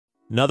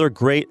Another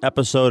great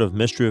episode of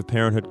Mystery of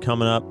Parenthood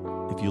coming up.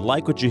 If you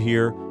like what you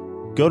hear,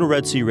 go to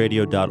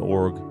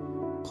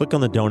redsearadio.org, click on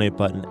the donate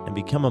button, and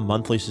become a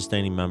monthly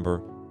sustaining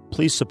member.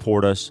 Please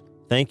support us.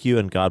 Thank you,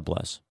 and God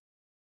bless.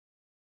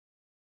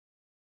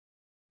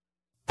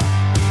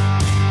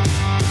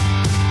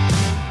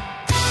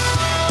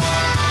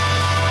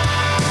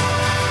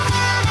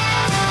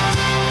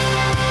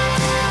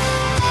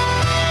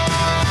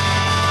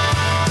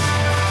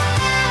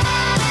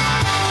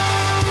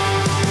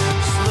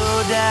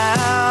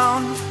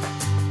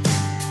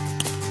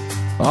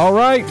 All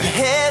right.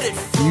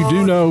 You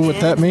do know what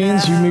that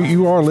means.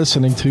 You are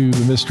listening to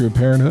The Mystery of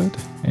Parenthood.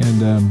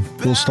 And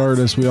we'll start,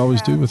 as we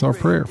always do, with our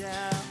prayer.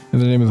 In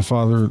the name of the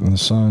Father, and the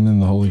Son,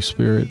 and the Holy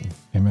Spirit.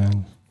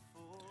 Amen.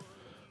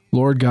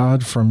 Lord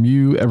God, from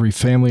you every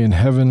family in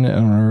heaven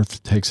and on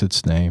earth takes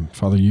its name.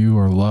 Father, you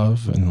are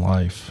love and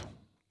life.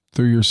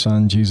 Through your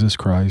Son, Jesus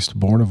Christ,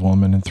 born of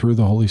woman, and through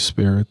the Holy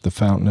Spirit, the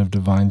fountain of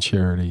divine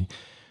charity,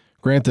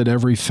 grant that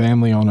every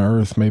family on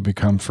earth may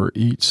become for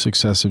each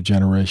successive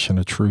generation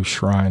a true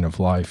shrine of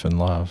life and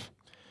love.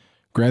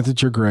 Grant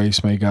that your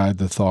grace may guide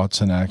the thoughts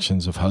and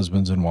actions of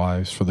husbands and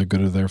wives for the good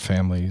of their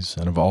families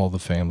and of all the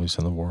families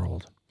in the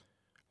world.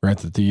 Grant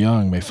that the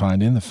young may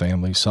find in the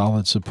family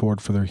solid support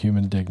for their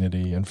human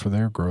dignity and for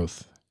their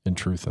growth in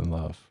truth and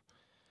love.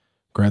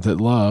 Grant that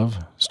love,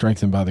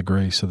 strengthened by the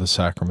grace of the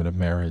sacrament of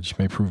marriage,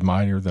 may prove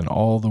mightier than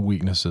all the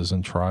weaknesses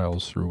and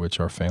trials through which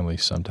our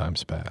families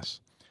sometimes pass.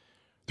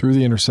 Through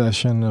the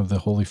intercession of the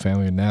Holy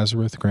Family of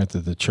Nazareth, grant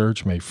that the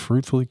Church may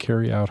fruitfully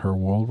carry out her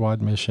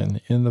worldwide mission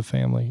in the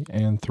family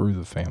and through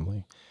the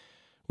family.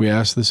 We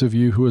ask this of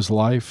you, who is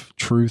life,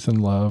 truth,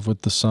 and love,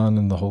 with the Son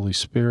and the Holy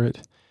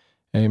Spirit.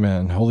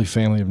 Amen. Holy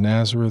Family of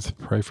Nazareth,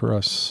 pray for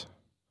us.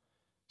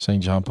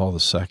 St. John Paul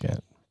II,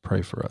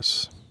 pray for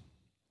us.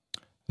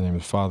 In the name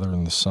of the Father,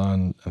 and the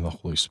Son, and the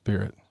Holy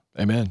Spirit.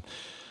 Amen.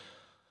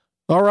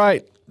 All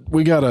right.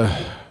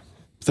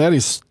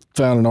 Thaddeus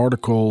found an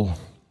article.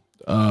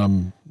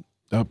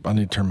 I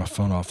need to turn my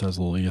phone off. There's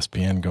a little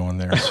ESPN going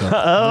there. So.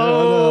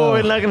 No.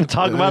 We're not going to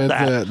talk about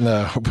that.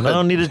 No. I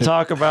don't need to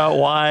talk about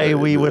why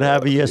we would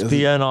have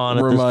ESPN on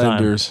at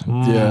reminders. This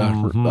time. Yeah.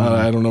 Mm-hmm.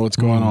 I don't know what's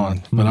going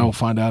on, but I will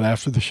find out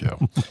after the show.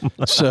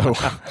 So.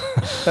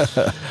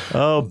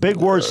 Big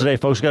words today,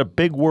 folks. We got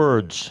big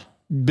words.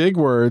 Big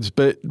words,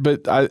 but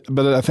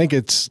I think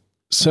it's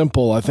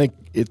simple. I think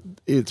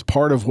it's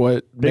part of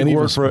what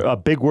a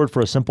big word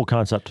for a simple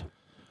concept.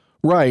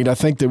 Right. I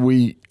think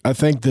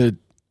that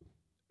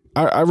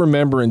I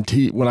remember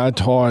when I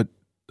taught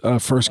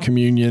First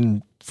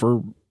Communion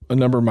for a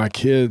number of my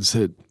kids,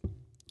 that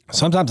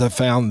sometimes I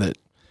found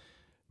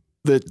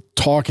that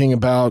talking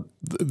about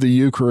the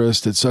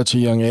Eucharist at such a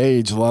young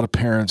age, a lot of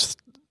parents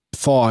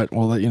thought,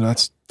 well,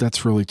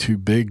 that's really too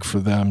big for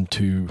them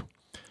to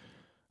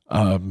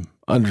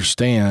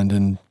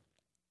understand.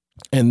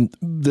 And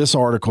this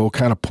article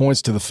kind of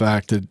points to the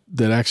fact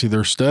that actually there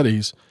are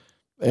studies,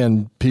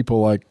 and people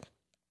like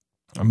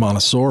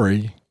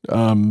Montessori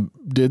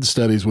did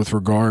studies with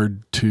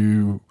regard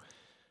to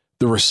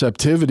the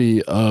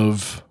receptivity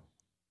of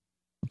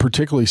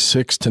particularly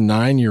 6 to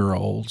 9 year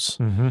olds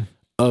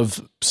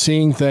of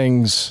seeing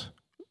things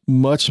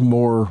much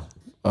more,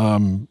 I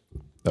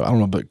don't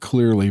know, but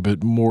clearly,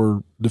 but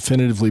more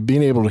definitively,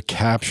 being able to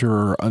capture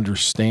or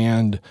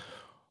understand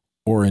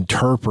or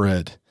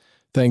interpret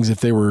things if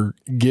they were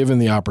given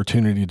the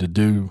opportunity to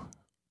do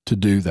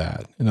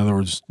that. In other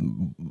words,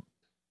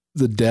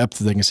 the depth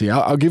they can see.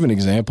 I'll give an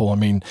example. I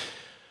mean,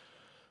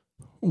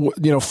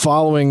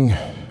 following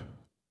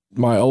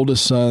my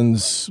oldest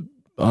son's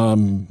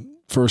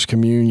First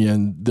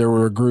Communion, there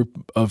were a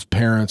group of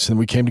parents, and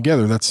we came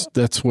together.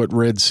 That's what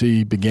Red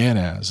Sea began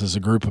as a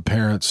group of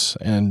parents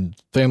and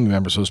family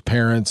members, those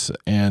parents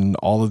and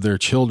all of their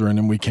children,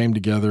 and we came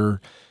together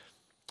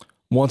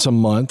once a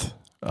month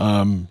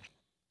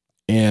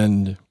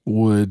and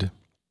would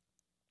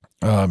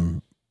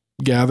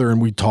gather,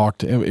 and we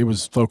talked. It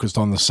was focused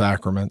on the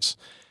sacraments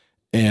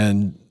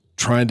and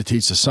trying to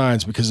teach the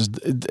science, because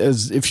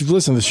as if you've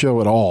listened to the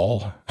show at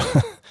all,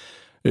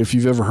 if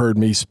you've ever heard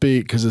me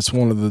speak, because it's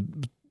one of the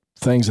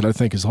things that I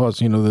think is hard,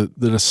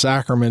 that a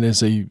sacrament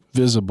is a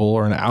visible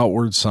or an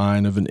outward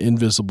sign of an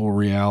invisible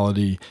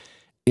reality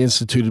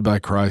instituted by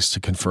Christ to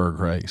confer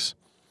grace.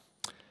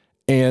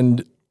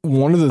 And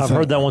one of the I've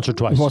heard that once or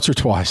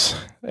twice.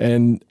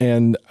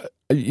 And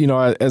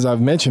as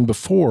I've mentioned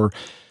before,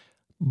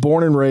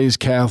 born and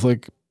raised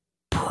Catholic,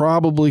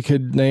 probably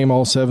could name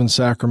all 7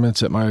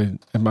 sacraments at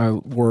my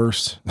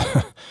worst.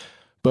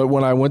 But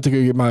when I went to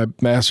go get my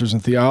master's in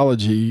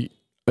theology,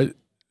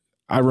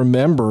 I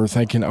remember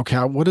thinking, okay,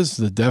 what is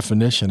the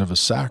definition of a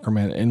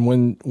sacrament? And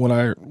when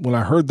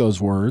I heard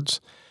those words,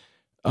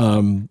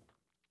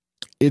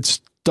 it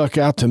stuck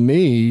out to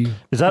me.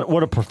 Is that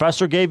what a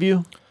professor gave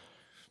you?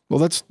 Well,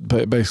 that's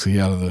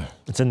basically out of the.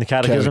 It's in the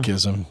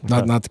catechism.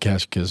 Not the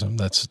catechism.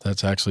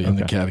 That's actually in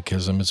the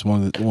catechism. It's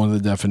one of the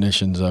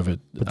definitions of it.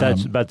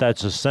 But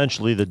that's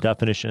essentially the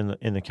definition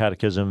in the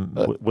catechism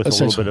with a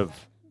little bit of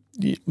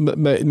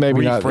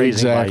maybe not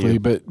exactly,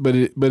 but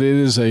it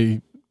is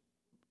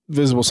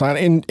visible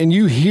sign. And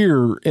you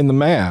hear in the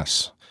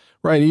Mass,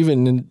 right,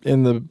 even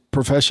in the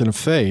profession of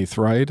faith,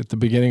 right, at the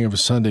beginning of a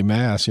Sunday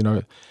Mass,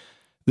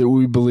 that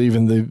we believe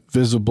in the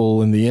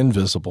visible and the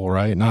invisible,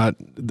 right?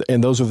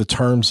 And those are the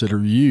terms that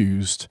are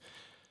used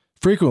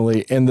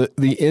frequently. And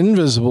the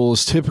invisible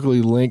is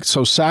typically linked.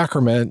 So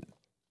sacrament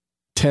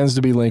tends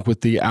to be linked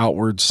with the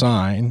outward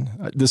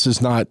sign. This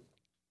is not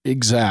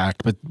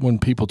exact, but when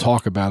people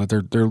talk about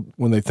it, they're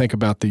when they think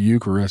about the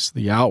Eucharist,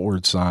 the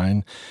outward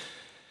sign,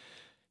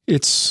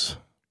 it's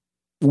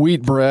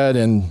wheat bread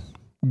and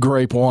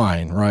grape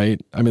wine,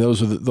 right? I mean,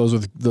 those are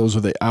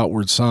the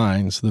outward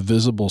signs, the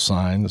visible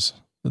signs,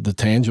 the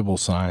tangible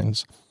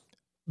signs.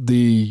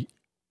 The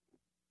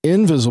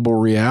invisible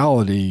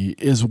reality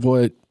is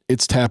what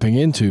it's tapping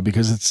into,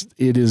 because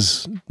it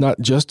is not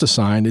just a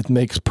sign, it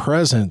makes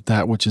present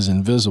that which is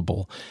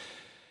invisible.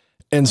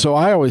 And so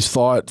I always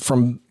thought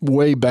from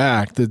way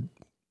back that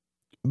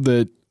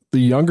the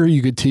younger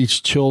you could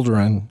teach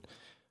children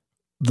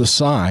the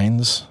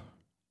signs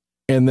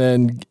and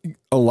then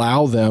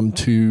allow them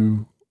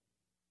to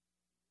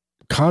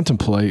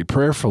contemplate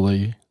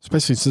prayerfully,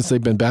 especially since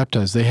they've been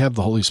baptized, they have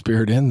the Holy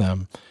Spirit in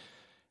them,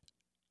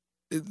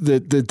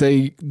 that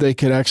they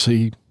could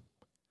actually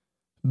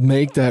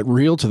make that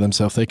real to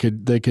themselves. They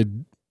could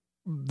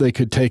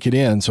take it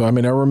in. So, I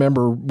mean, I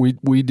remember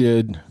we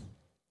did,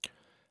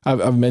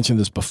 I've mentioned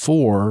this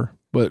before,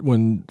 but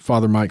when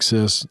Father Mike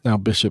Siss, now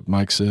Bishop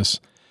Mike Siss,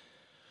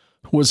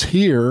 was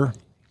here,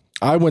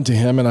 I went to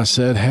him and I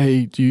said,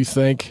 hey, do you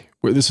think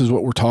this is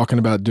what we're talking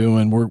about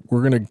doing?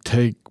 We're going to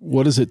take,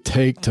 what does it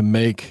take to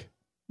make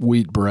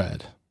wheat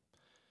bread?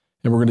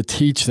 And we're going to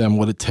teach them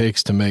what it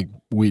takes to make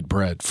wheat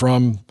bread,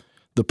 from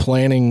the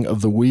planting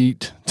of the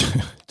wheat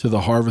to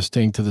the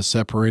harvesting, to the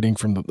separating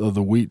of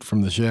the wheat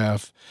from the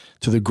chaff,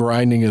 to the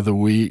grinding of the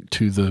wheat,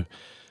 to the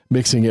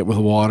mixing it with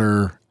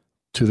water,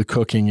 to the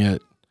cooking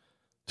it,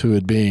 to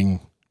it being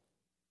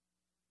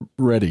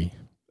ready.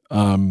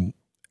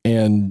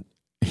 And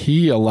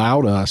he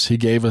allowed us, he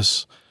gave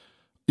us,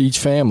 each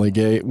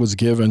family was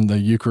given the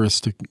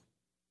Eucharistic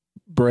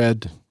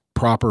bread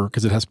proper,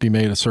 because it has to be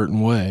made a certain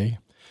way.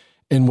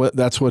 And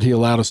that's what he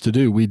allowed us to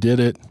do. We did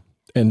it.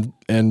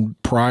 And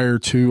prior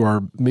to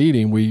our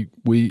meeting,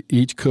 we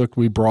each cooked,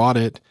 we brought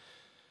it,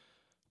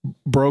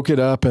 broke it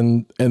up,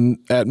 and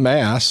at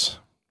Mass,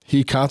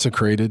 he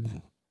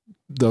consecrated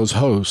those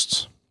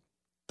hosts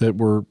that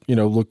were,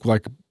 looked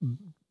like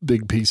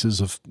big pieces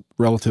of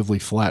relatively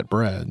flat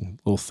bread, a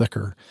little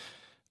thicker.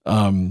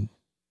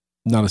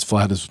 Not as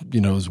flat as,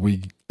 as we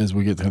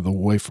get to the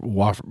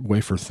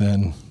wafer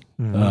thin,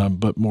 mm-hmm.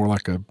 But more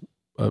like a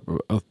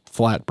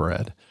flat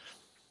bread.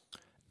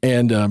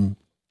 And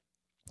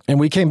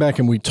we came back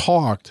and we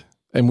talked,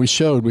 and we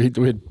showed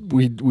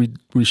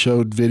we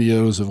showed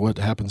videos of what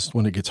happens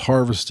when it gets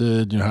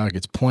harvested, how it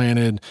gets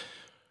planted.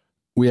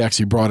 We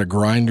actually brought a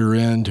grinder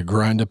in to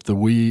grind up the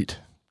wheat.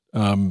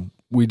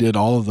 We did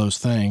all of those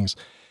things.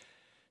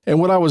 And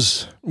what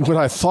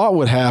I thought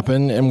would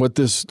happen, and what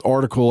this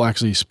article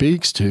actually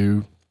speaks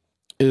to,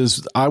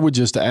 is I would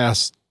just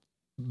ask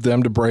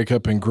them to break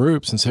up in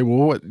groups and say,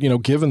 well, what,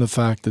 given the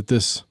fact that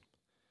this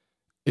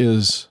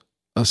is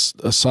a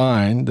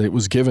sign that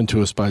was given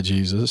to us by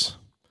Jesus,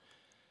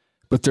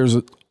 but there's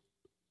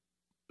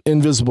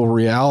invisible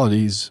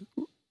realities,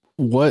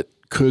 what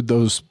could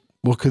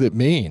it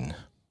mean?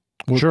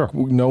 Sure.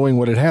 Knowing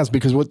what it has,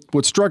 because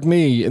what struck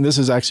me, and this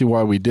is actually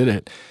why we did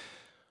it,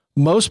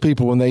 most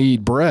people, when they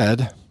eat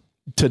bread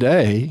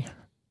today,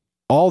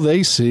 all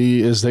they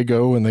see is they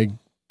go and they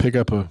pick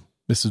up a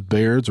Mrs.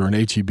 Baird's or an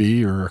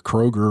H-E-B or a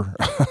Kroger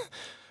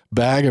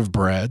bag of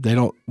bread.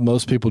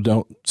 Most people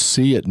don't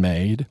see it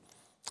made.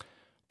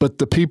 But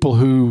the people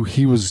who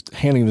he was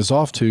handing this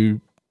off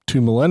to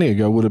 2 millennia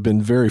ago would have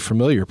been very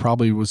familiar,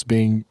 probably was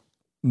being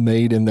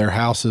made in their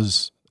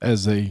houses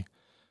as they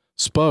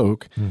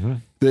spoke, mm-hmm.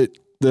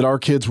 that our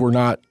kids were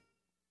not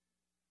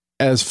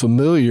as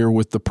familiar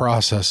with the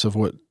process of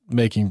what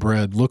making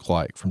bread looked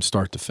like from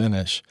start to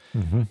finish.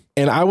 Mm-hmm.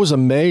 And I was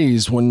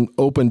amazed when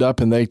opened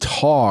up and they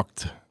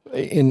talked,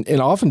 and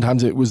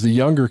oftentimes it was the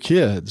younger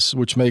kids,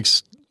 which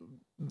makes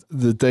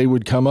that they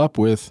would come up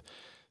with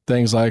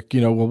things like,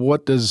 well,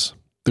 what does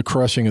the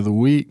crushing of the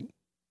wheat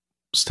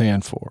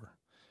stand for?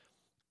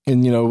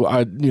 And,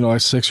 a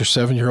 6 or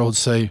 7-year-old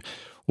say,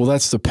 well,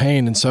 that's the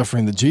pain and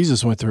suffering that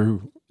Jesus went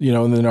through,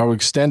 and then I would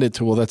extend it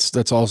to, well,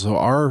 that's also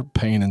our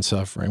pain and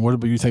suffering. What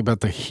do you think about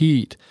the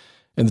heat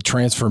and the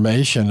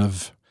transformation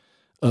of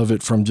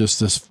it from just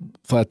this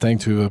flat thing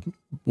to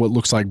what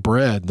looks like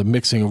bread, the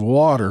mixing of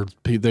water?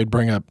 They'd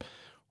bring up,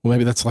 well,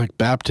 maybe that's like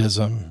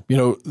baptism,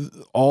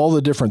 all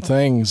the different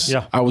things.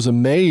 Yeah. I was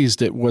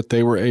amazed at what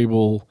they were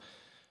able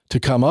to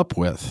come up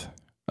with.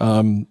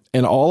 And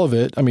all of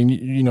it, I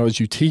mean, as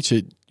you teach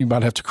it, you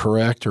might have to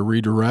correct or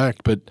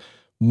redirect, but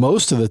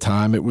most of the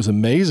time it was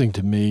amazing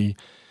to me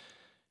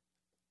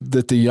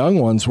that the young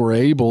ones were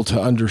able to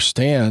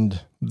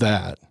understand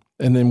that.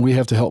 And then we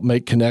have to help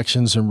make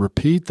connections and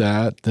repeat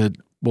that,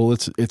 well,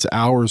 it's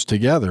ours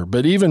together.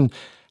 But even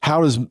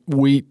how does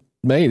wheat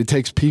made? It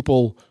takes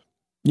people,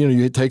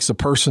 it takes a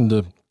person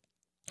to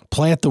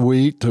plant the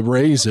wheat, to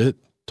raise it,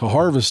 to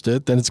harvest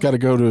it. Then it's got to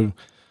go to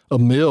a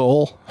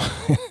mill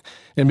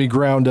and be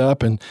ground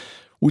up. And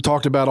we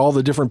talked about all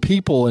the different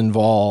people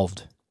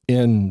involved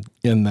in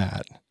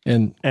that.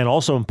 And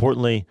also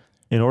importantly,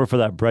 in order for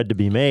that bread to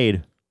be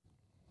made,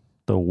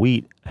 the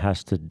wheat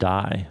has to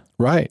die.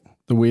 Right.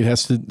 The wheat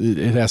has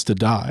to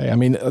die. I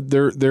mean,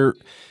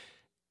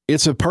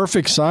 it's a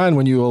perfect sign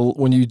when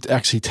you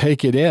actually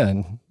take it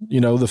in.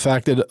 You know, the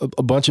fact that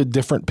a bunch of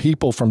different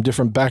people from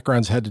different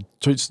backgrounds had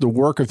to, it's the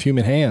work of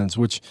human hands,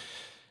 which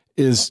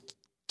is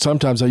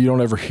sometimes you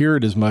don't ever hear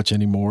it as much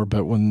anymore.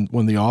 But when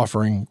the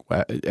offering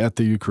at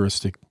the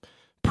Eucharistic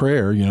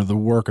prayer, you know, the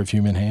work of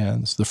human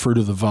hands, the fruit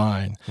of the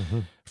vine,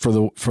 for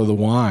the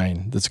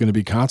wine that's going to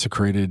be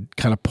consecrated,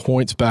 kind of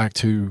points back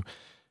to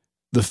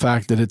the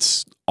fact that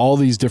it's all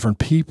these different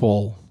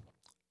people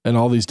and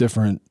all these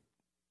different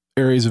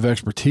areas of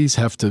expertise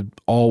have to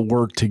all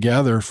work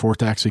together for it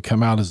to actually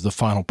come out as the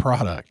final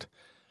product.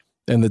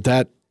 And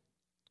that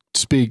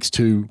speaks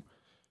to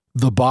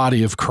the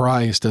body of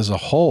Christ as a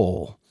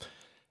whole.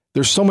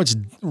 There's so much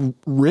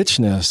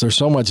richness, there's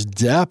so much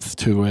depth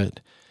to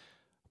it.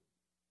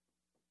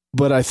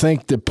 But I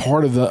think that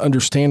part of the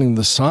understanding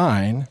the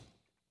sign,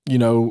 you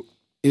know,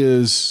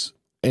 is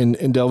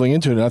in delving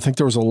into it. And I think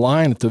there was a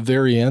line at the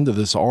very end of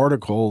this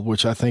article,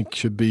 which I think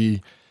should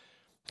be,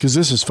 because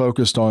this is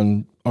focused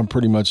on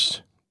pretty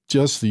much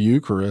just the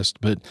Eucharist,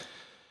 but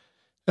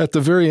at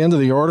the very end of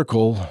the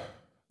article,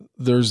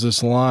 there's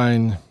this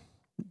line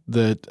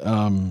that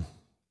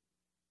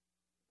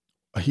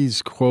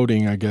he's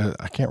quoting, I guess,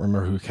 I can't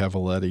remember who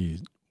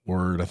Cavaletti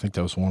word. I think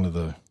that was one of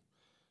the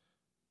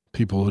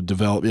people who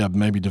developed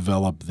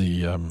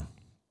the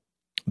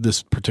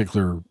this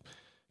particular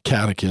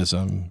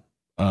catechism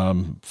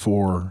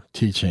for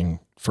teaching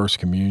First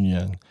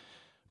Communion.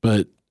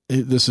 But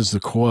this is the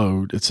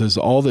quote. It says,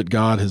 "All that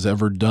God has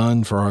ever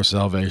done for our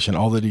salvation,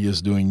 all that he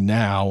is doing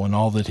now, and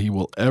all that he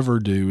will ever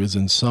do is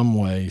in some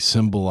way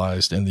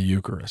symbolized in the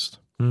Eucharist."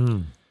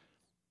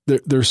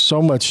 There's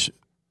so much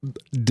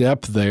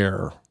depth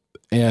there.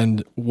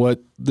 And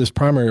what this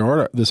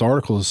this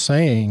article is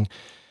saying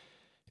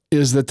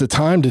is that the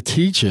time to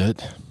teach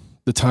it,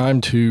 the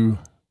time to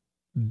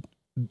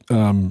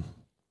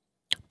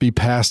be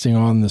passing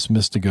on this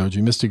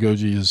mystagogy.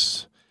 Mystagogy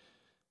is...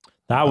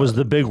 That was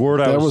the big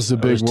word. That was the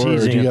big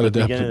word. You got a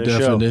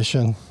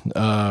definition?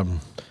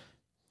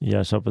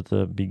 Yes, up at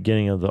the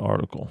beginning of the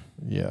article.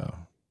 Yeah.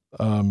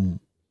 I'm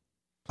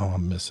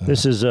missing.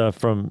 This is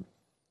from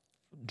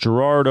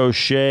Gerard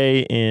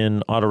O'Shea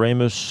in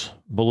Adoremus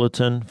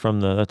Bulletin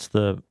that's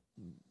the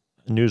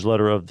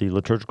newsletter of the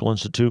Liturgical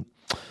Institute.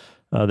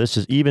 This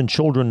is, even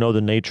children know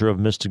the nature of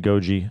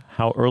mystagogy,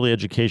 how early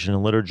education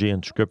in liturgy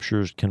and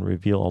scriptures can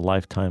reveal a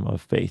lifetime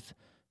of faith.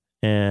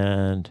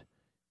 And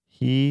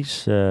he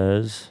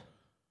says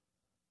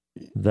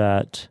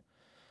that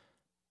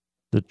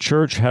the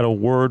church had a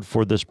word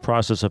for this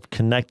process of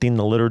connecting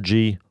the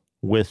liturgy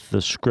with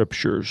the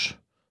scriptures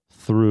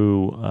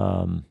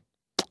through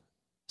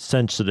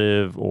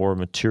sensitive or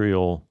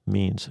material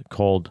means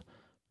called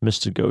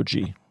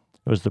mystagogy.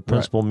 It was the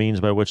principal means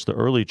by which the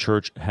early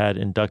church had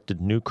inducted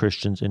new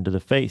Christians into the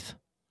faith.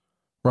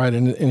 Right,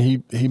 and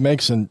he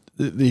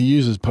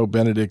uses Pope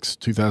Benedict's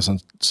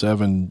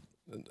 2007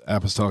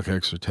 apostolic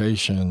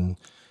exhortation,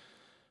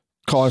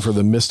 calling for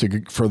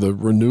the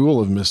renewal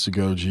of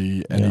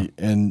mystagogy,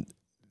 and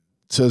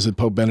says that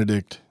Pope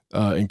Benedict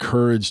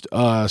encouraged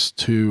us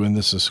to, and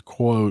this is a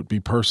quote, be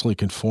personally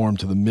conformed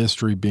to the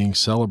mystery being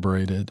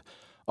celebrated,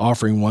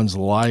 offering one's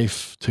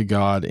life to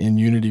God in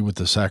unity with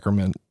the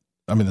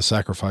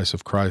sacrifice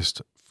of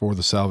Christ for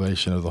the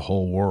salvation of the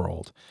whole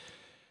world.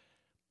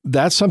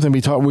 That's something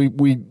we taught.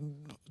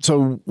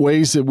 So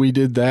ways that we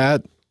did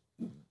that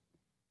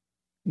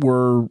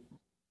were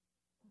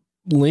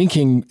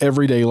linking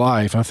everyday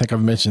life. I think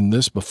I've mentioned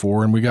this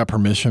before, and we got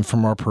permission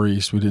from our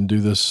priest. We didn't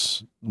do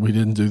this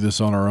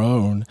on our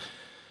own.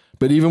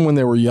 But even when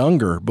they were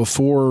younger,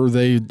 before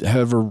they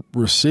ever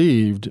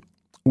received,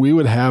 we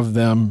would have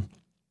them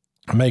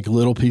make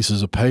little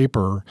pieces of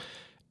paper,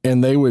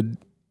 and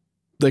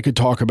they could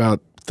talk about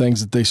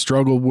things that they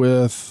struggled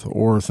with,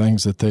 or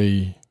things that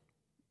they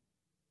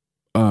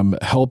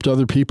helped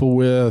other people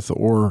with,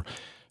 or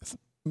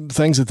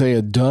things that they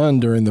had done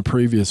during the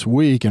previous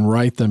week, and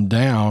write them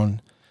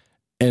down.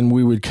 And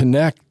we would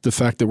connect the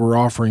fact that we're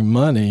offering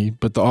money,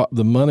 but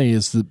the money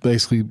is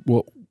basically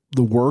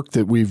the work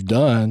that we've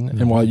done. Mm-hmm.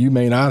 And while you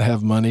may not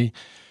have money,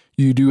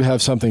 you do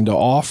have something to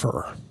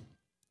offer.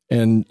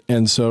 And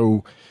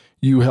so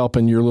you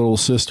helping your little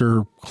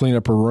sister clean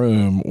up her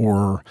room,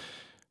 or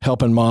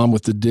helping mom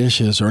with the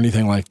dishes, or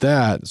anything like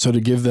that. So to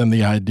give them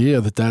the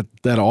idea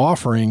that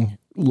offering,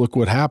 look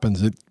what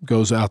happens. It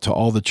goes out to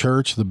all the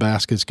church, the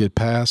baskets get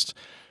passed,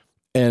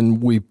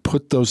 and we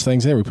put those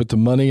things in there. We put the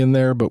money in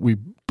there, but we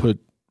put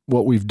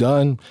what we've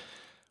done.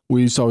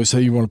 We used to always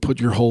say you want to put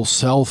your whole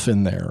self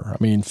in there. I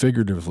mean,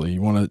 figuratively,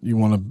 you want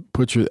to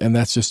put and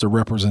that's just a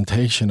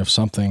representation of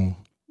something,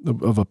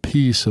 of a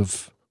piece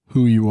of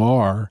who you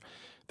are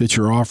that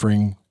you're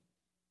offering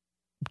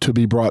to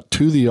be brought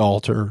to the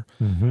altar,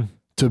 mm-hmm.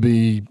 to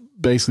be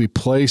basically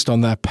placed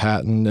on that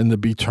paten and to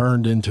be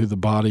turned into the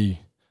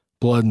body,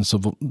 blood,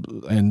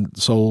 and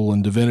soul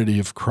and divinity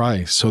of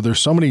Christ. So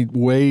there's so many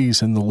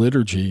ways in the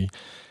liturgy,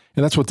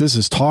 and that's what this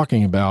is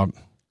talking about,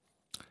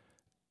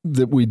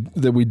 that we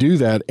do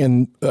that,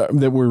 and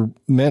that we're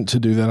meant to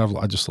do that.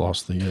 I just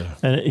lost the...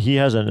 And he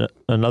has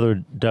another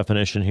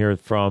definition here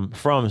from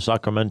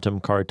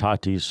Sacramentum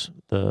Caritatis,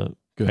 the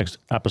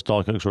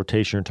apostolic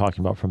exhortation you're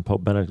talking about from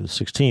Pope Benedict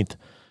XVI,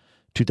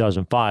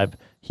 2005.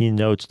 He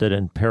notes that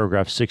in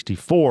paragraph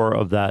 64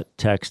 of that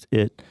text,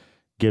 it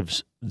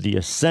gives the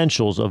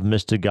essentials of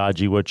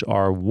mystagogy, which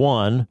are: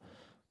 1,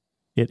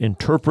 it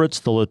interprets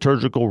the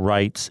liturgical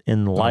rites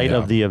in light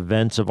of the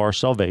events of our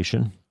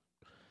salvation.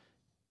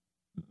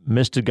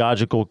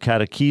 Mystagogical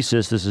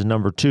catechesis, this is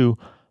number 2,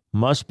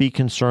 must be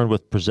concerned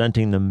with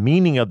presenting the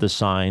meaning of the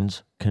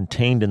signs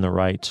contained in the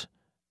rites.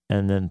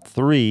 And then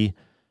 3,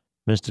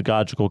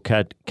 mystagogical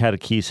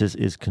catechesis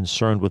is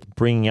concerned with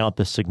bringing out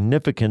the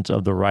significance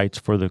of the rites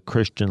for the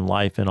Christian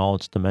life in all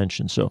its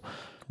dimensions. So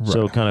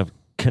kind of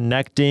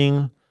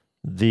connecting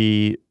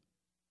the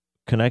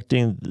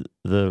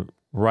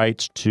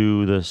rites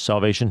to the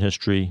salvation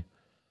history,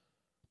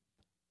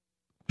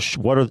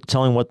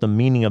 telling what the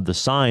meaning of the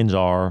signs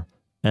are,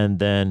 and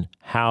then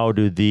how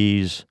do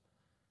these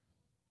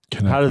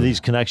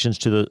connections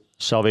to the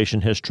salvation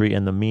history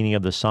and the meaning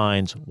of the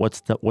signs,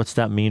 what's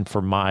that mean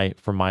for my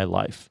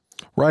life?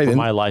 Right. For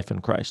my life in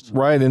Christ.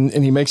 Right. And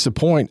he makes the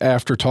point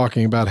after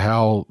talking about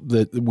how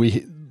that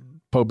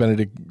Pope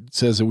Benedict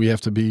says that we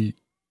have to be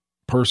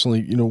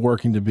personally,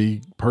 working to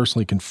be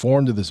personally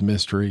conformed to this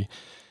mystery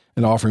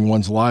and offering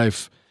one's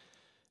life,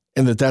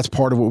 and that's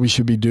part of what we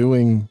should be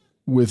doing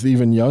with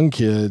even young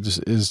kids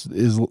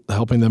is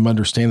helping them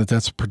understand that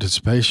that's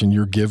participation.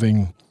 You're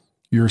giving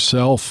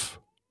yourself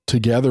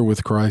together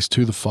with Christ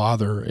to the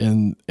Father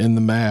in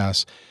the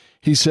Mass.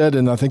 He said,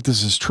 and I think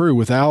this is true,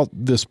 without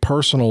this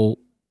personal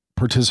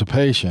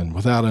participation,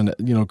 without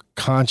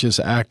conscious,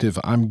 active,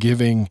 I'm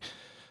giving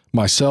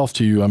myself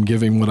to you, I'm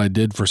giving what I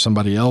did for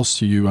somebody else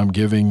to you, I'm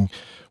giving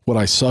what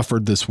I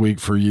suffered this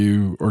week for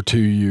you or to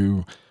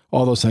you,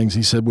 all those things.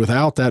 He said,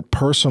 without that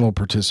personal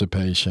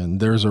participation,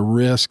 there's a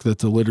risk that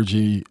the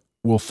liturgy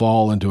will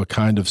fall into a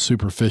kind of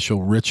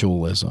superficial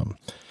ritualism.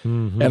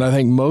 Mm-hmm. And I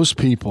think most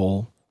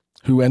people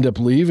who end up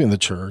leaving the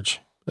church,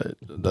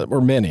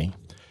 or many,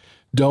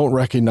 don't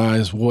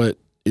recognize what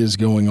is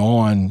going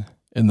on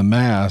in the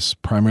Mass,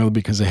 primarily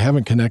because they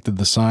haven't connected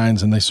the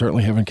signs, and they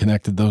certainly haven't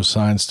connected those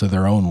signs to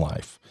their own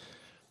life.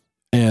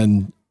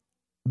 And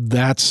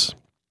that's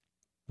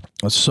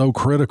so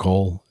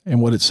critical.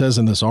 And what it says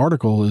in this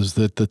article is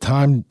that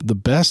the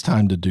best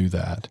time to do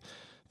that,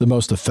 the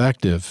most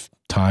effective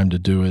time to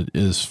do it,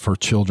 is for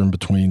children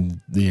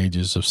between the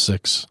ages of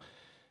 6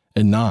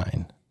 and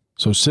 9.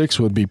 So 6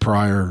 would be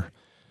prior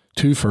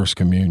to First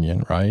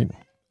Communion, right?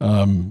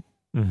 9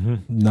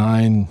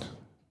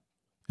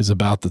 is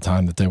about the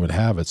time that they would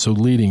have it. So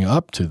leading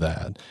up to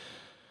that.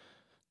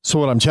 So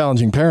what I'm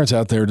challenging parents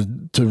out there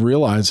to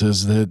realize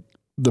is that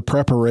the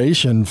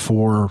preparation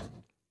for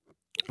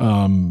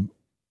a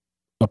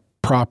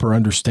proper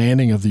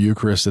understanding of the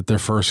Eucharist at their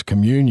First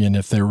Communion,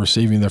 if they're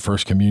receiving their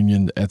First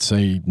Communion at,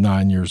 say,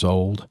 9 years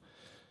old,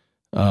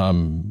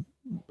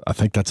 I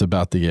think that's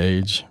about the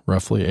age,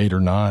 roughly 8 or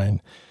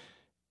 9,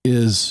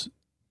 is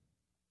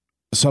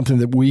something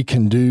that we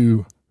can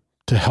do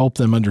to help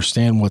them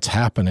understand what's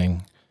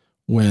happening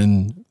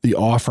when the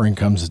offering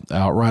comes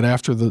out right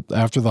after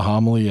the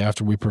homily,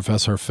 after we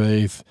profess our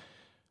faith.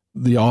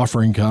 The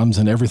offering comes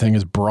and everything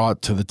is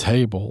brought to the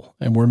table,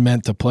 and we're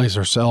meant to place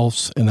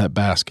ourselves in that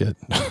basket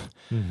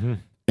mm-hmm.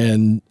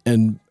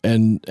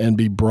 and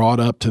be brought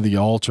up to the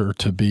altar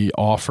to be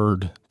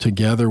offered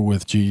together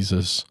with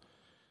Jesus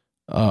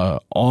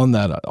on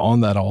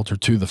that altar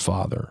to the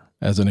Father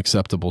as an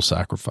acceptable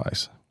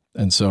sacrifice.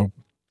 And so,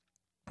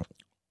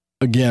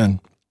 again,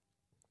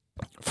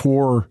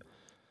 for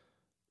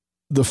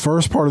the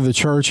first part of the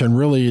church, and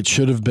really it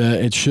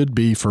should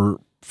be for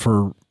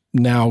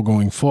now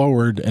going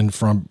forward and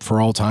for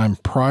all time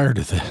prior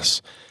to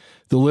this,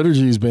 the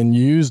liturgy has been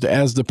used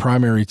as the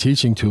primary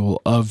teaching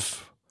tool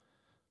of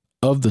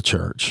the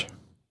church.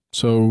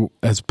 So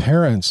as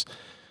parents,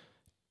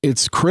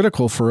 it's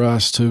critical for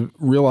us to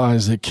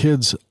realize that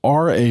kids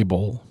are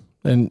able,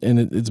 and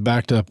it's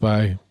backed up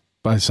by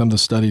some of the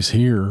studies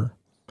here,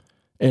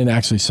 and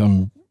actually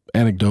some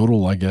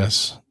anecdotal, I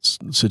guess,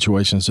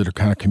 situations that are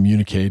kind of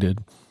communicated,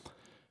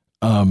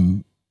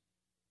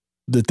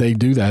 that they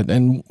do that.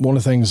 And one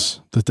of the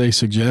things that they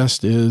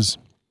suggest is,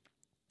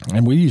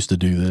 and we used to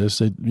do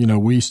this,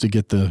 we used to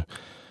get a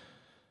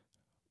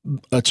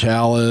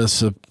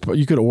chalice,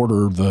 you could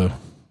order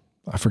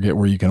I forget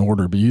where you can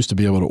order, but you used to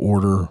be able to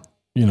order,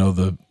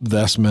 the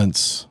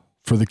vestments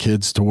for the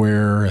kids to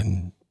wear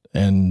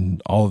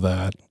and all of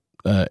that.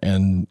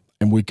 And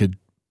we could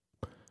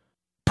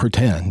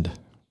pretend,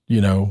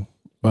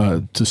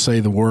 to say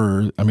the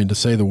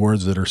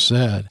words that are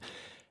said.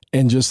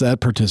 And just that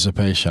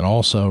participation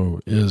also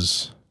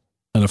is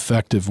an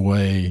effective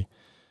way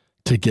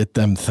to get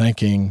them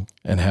thinking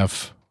and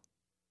have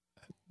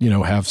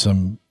have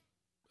some,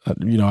 I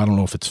don't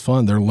know if it's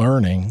fun. They're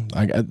learning.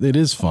 It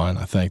is fun.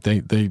 I think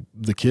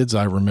the kids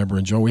I remember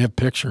enjoying. We have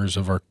pictures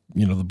of our,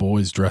 the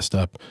boys dressed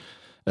up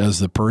as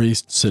the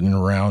priest sitting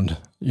around,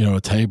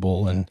 a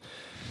table and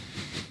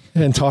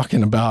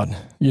talking about,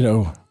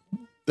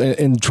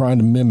 and trying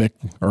to mimic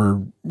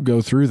or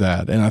go through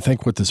that. And I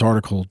think what this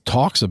article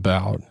talks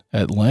about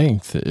at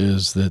length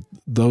is that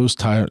those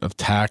type of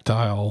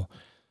tactile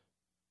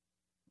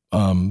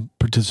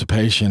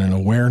participation and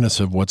awareness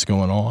of what's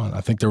going on.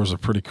 I think there was a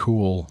pretty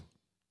cool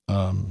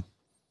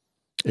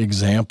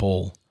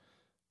example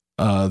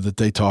that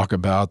they talk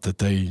about, that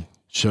they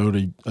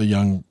showed a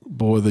young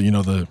boy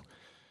that,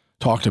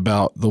 talked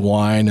about the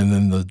wine and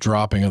then the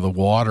dropping of the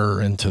water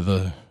into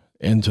the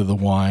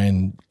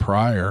wine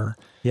prior.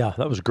 Yeah,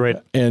 that was great.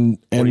 And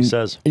what he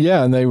says.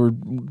 Yeah, and they were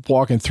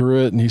walking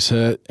through it, and he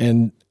said,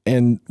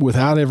 and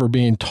without ever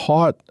being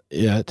taught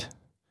it,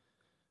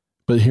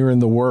 but hearing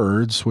the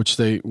words, which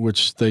they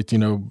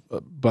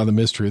by the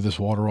mystery of this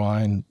water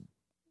wine.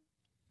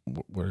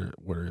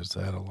 Where is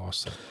that? I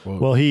lost that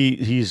quote. Well,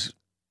 he's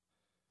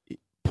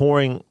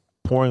pouring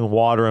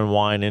water and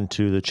wine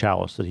into the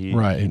chalice. That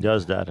he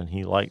does that, and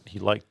he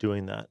liked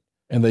doing that.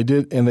 And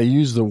they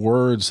use the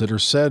words that are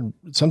said.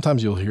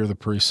 Sometimes you'll hear the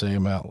priest say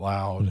them out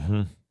loud,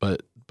 mm-hmm.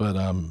 but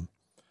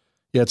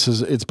it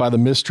says, it's by the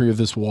mystery of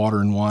this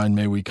water and wine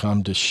may we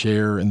come to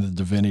share in the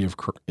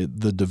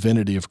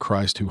divinity of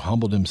Christ, who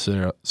humbled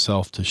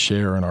himself to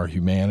share in our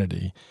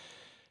humanity.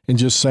 And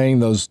just saying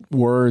those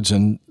words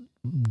and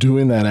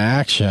doing that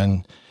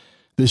action,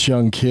 this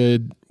young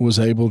kid was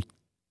able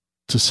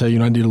to say, we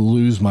need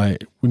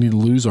to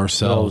lose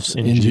ourselves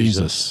in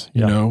Jesus,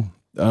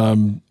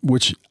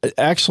 which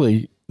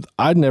actually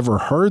I'd never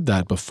heard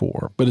that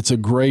before, but it's a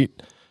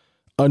great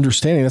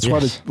understanding.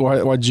 That's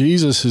why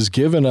Jesus has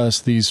given us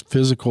these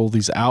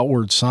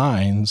outward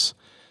signs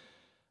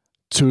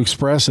to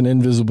express an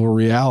invisible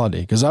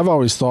reality. Because I've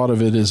always thought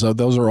of it as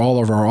those are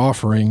all of our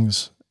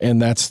offerings, and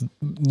that's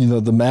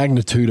the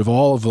magnitude of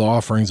all of the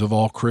offerings of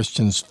all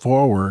Christians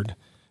forward.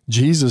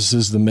 Jesus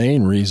is the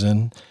main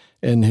reason,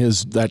 and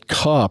that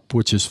cup,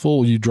 which is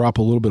full, you drop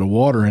a little bit of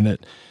water in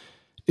it.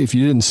 If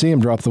you didn't see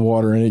him drop the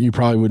water in it, you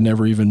probably would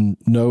never even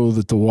know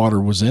that the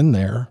water was in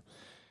there.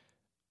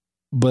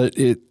 But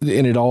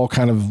it all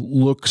kind of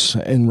looks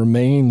and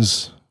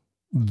remains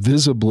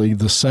visibly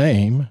the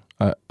same.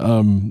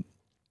 And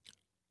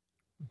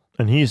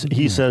he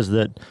says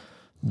that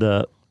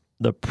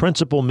the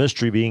principal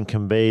mystery being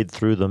conveyed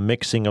through the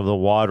mixing of the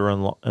water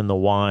and the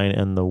wine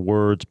and the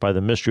words, by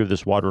the mystery of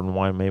this water and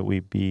wine may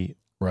we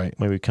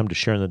come to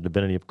share in the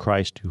divinity of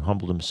Christ, who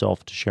humbled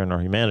himself to share in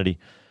our humanity,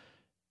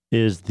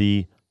 is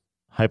the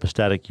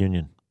hypostatic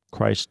union,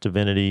 Christ's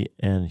divinity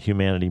and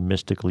humanity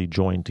mystically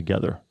joined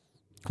together.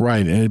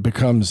 Right, and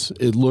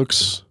it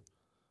looks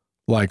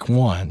like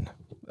one.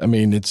 I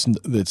mean, it's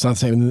not the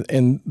same,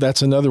 and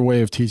that's another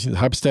way of teaching. The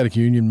hypostatic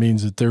union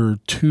means that there are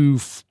two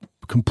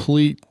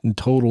complete and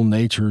total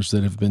natures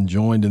that have been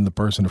joined in the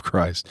person of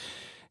Christ.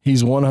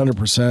 He's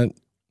 100%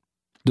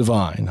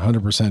 divine,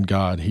 100%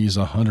 God. He's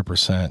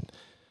 100%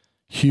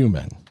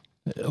 human,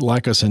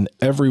 like us in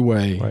every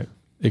way,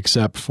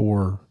 except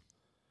for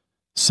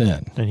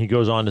sin. And he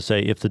goes on to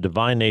say, if the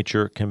divine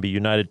nature can be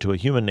united to a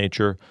human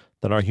nature,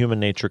 then our human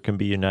nature can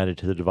be united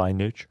to the divine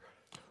nature.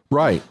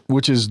 Right,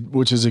 which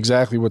is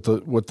exactly what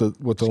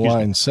the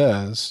line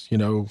says.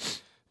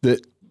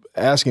 That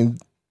asking,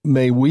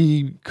 may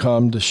we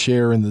come to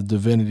share in the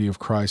divinity of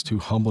Christ, who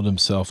humbled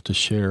himself to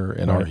share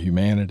in our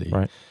humanity.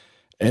 Right.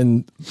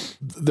 And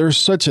there's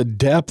such a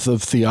depth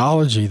of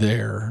theology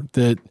there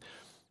that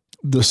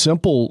the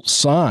simple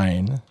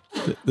sign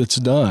that's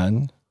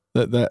done,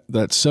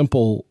 that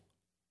simple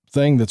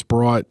thing that's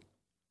brought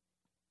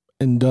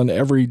and done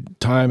every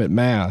time at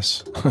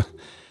Mass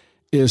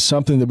is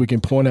something that we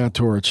can point out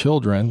to our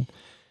children.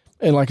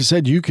 And like I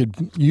said, you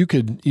could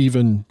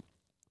even,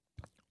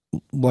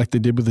 like they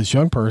did with this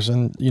young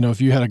person,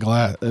 if you had a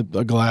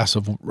glass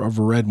of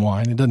red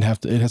wine, it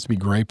has to be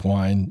grape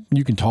wine.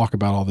 You can talk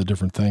about all the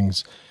different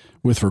things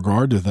with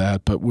regard to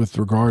that, but with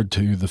regard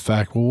to the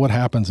fact, well, what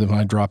happens if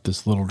I drop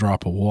this little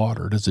drop of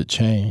water? Does it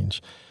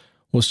change?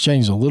 Well, it's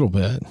changed a little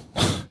bit,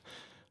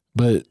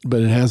 but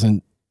it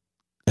hasn't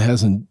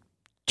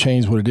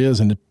changed what it is,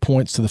 and it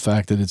points to the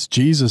fact that it's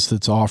Jesus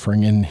that's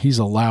offering, and he's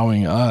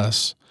allowing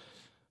us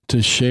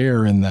to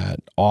share in that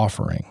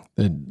offering.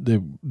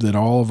 That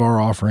all of our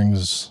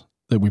offerings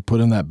that we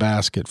put in that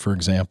basket, for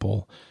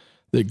example,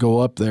 that go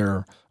up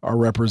there are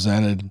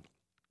represented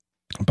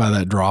by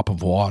that drop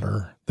of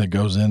water that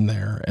goes in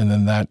there, and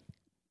then that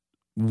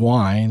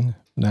wine,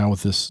 now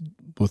with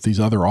these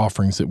other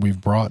offerings that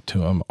we've brought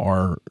to him,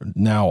 are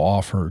now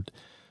offered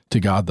to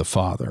God the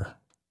Father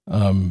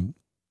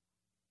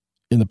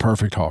in the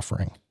perfect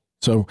offering.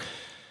 So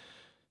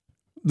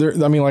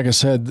like I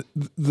said,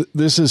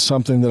 this is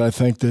something that I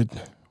think that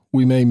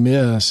we may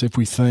miss if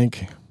we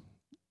think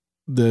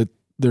that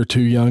they're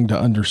too young to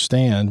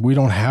understand. We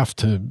don't have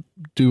to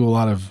do a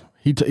lot of.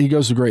 He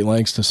goes to great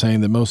lengths to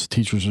saying that most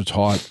teachers are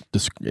taught,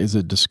 is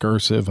it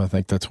discursive? I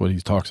think that's what he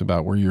talks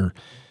about, where you're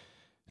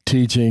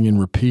teaching and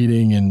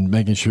repeating and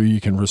making sure you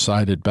can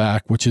recite it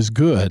back, which is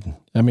good.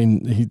 I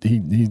mean,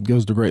 he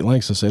goes to great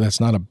lengths to say that's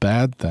not a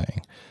bad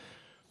thing.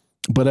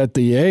 But at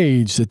the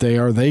age that they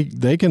are,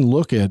 they can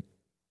look at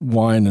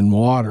wine and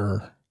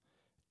water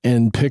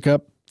and pick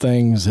up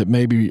things that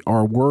maybe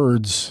our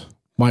words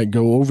might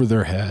go over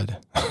their head,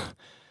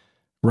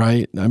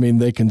 right? I mean,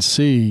 they can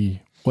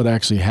see what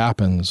actually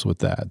happens with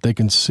that. They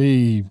can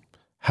see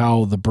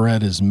how the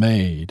bread is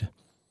made.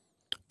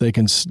 They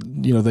can,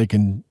 they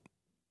can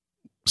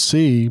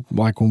see,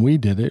 like when we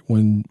did it,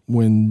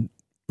 when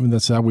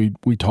that's how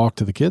we talk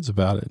to the kids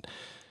about it.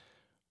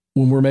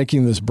 When we're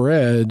making this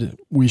bread,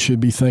 we should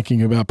be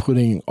thinking about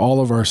putting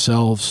all of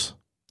ourselves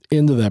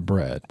into that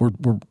bread.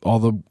 We're all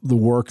the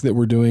work that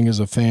we're doing as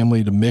a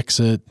family to mix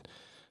it,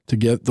 to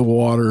get the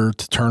water,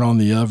 to turn on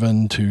the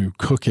oven, to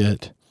cook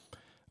it,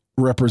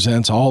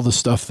 represents all the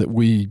stuff that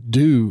we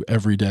do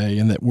every day,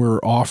 and that we're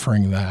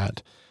offering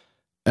that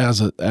as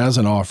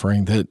an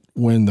offering, that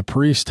when the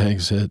priest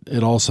takes it,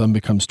 it all of a sudden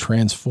becomes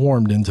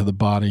transformed into the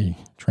body,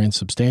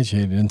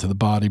 transubstantiated into the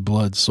body,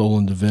 blood, soul,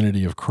 and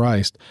divinity of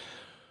Christ.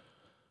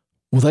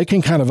 Well, they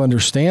can kind of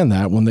understand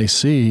that when they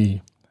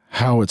see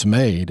how it's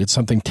made. It's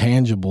something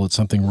tangible. It's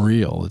something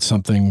real. It's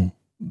something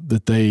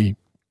that they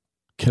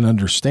can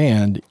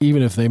understand,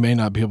 even if they may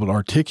not be able to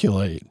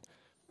articulate.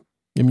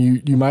 I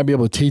mean, you might be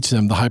able to teach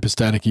them the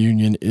hypostatic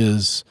union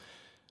is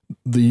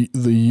the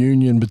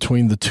union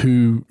between the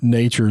two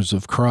natures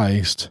of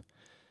Christ.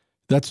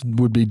 That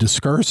would be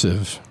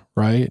discursive,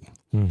 right?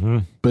 Mm-hmm.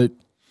 But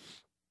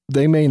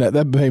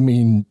that may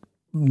mean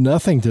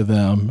nothing to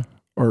them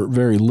or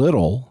very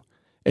little,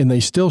 and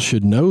they still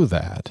should know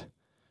that.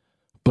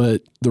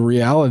 But the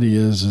reality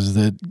is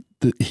that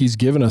he's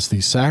given us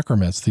these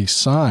sacraments, these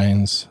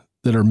signs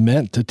that are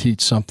meant to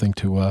teach something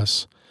to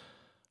us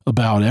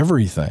about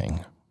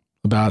everything,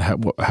 about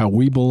how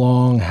we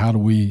belong, how do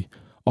we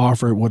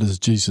offer it, what has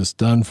Jesus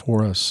done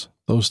for us,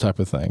 those type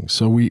of things.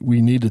 So we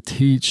need to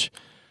teach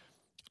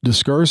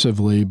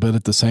discursively, but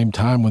at the same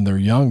time, when they're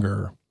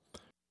younger,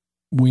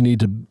 we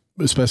need to,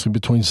 especially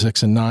between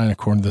 6 and 9,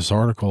 according to this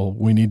article,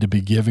 we need to be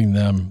giving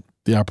them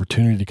the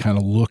opportunity to kind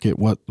of look at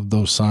what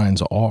those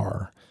signs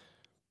are.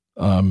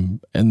 And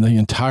the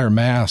entire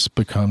Mass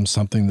becomes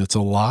something that's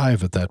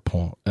alive at that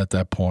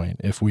point,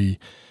 if we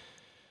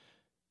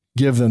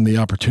give them the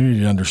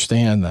opportunity to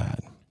understand that.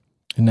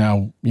 And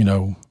now,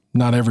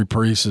 not every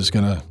priest is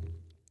going to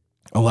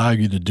allow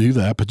you to do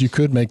that, but you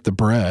could make the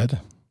bread,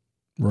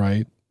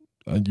 right?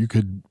 You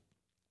could,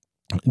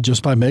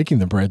 just by making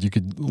the bread, you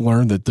could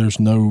learn that there's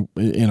no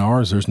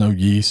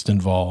yeast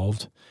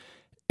involved.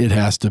 It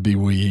has to be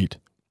wheat.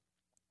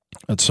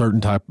 A certain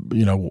type,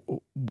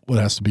 what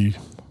has to be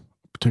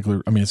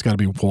particular. I mean, it's got to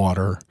be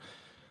water.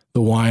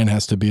 The wine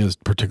has to be a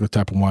particular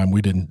type of wine.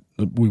 We didn't,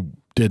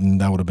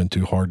 that would have been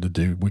too hard to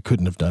do. We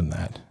couldn't have done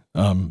that.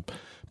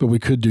 But we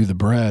could do the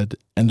bread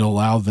and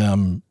allow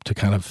them to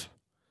kind of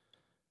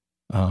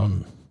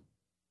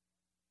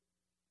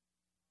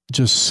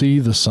just see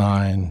the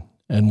sign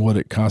and what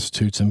it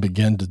constitutes and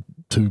begin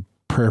to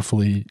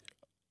prayerfully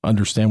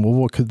understand, well,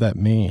 what could that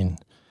mean?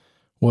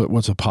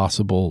 What's a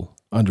possible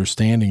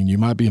understanding? You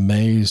might be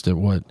amazed at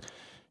what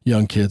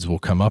young kids will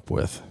come up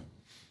with.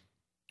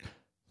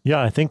 Yeah,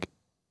 I think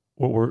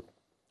what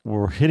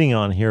we're hitting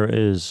on here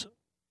is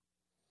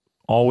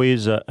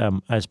always,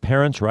 as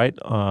parents, right?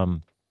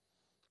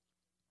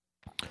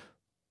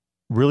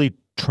 Really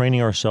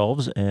training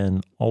ourselves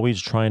and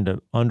always trying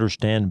to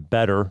understand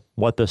better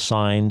what the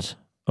signs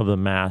of the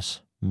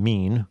Mass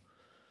mean,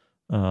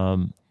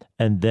 and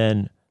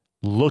then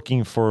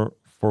looking for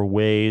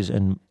ways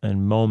and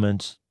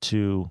moments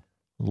to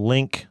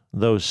link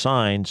those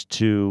signs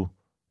to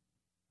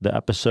the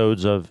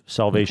episodes of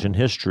salvation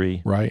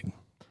history, right?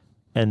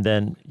 And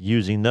then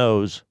using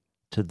those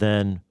to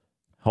then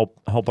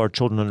help our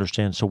children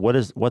understand. So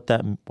what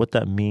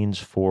that means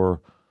for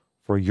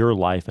your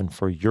life and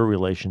for your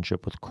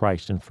relationship with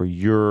Christ and for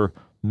your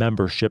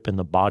membership in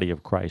the body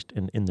of Christ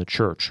and in the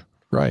church.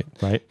 Right.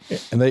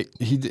 And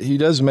he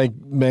does make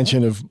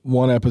mention of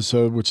one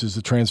episode, which is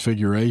the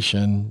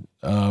Transfiguration,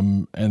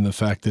 and the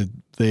fact that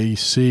they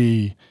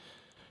see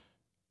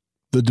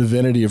the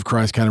divinity of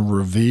Christ kind of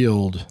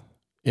revealed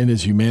in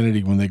his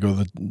humanity when they go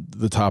to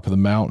the top of the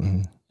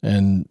mountain,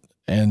 and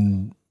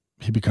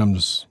he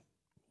becomes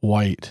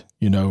white,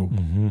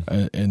 mm-hmm.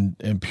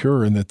 and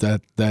pure, and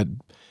that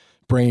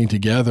bringing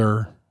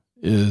together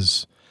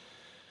is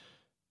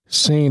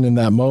seen in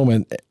that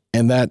moment,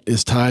 and that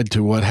is tied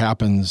to what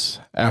happens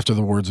after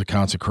the words of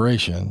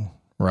consecration,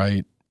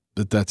 right?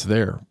 That's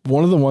there.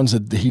 One of the ones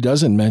that he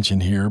doesn't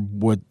mention here,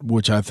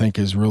 which I think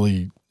is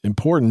really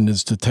important,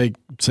 is to take,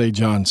 say,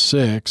 John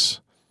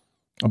 6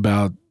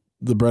 about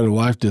the bread of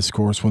life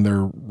discourse, when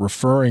they're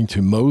referring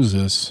to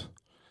Moses,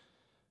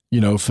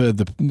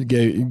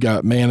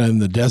 got manna in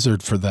the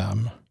desert for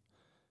them,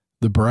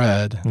 the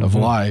bread mm-hmm. of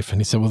life. And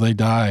he said, well, they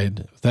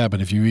died with that,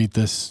 but if you eat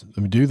this,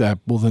 do that,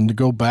 well, then to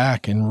go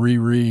back and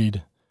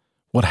reread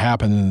what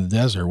happened in the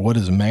desert. What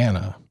is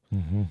manna?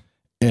 Mm-hmm.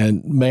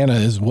 And manna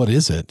is, what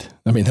is it?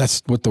 I mean,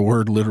 that's what the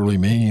word literally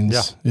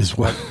means, is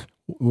what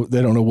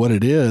They don't know what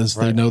it is.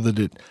 Right. They know that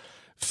it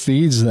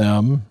feeds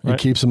them. Right. It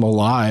keeps them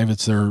alive.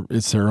 It's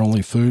their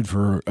only food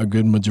for a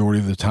good majority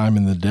of the time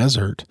in the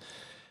desert.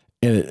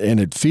 And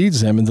it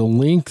feeds them. And the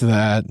link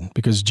that,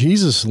 because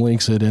Jesus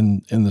links it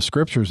in the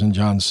scriptures in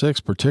John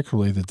 6,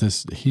 particularly, that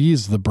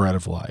he's the bread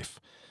of life,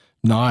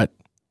 not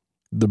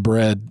the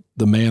bread,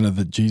 the manna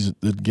that Jesus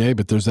that gave,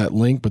 but there's that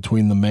link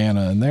between the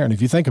manna and there. And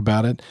if you think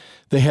about it,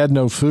 they had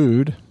no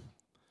food.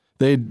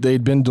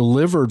 They'd been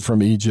delivered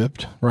from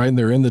Egypt, right? And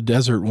they're in the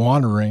desert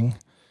wandering,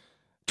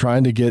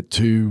 trying to get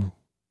to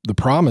the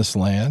promised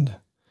land,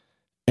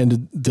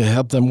 and to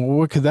help them. Well,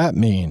 what could that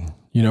mean?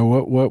 You know,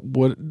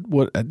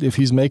 what if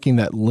he's making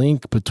that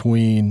link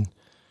between,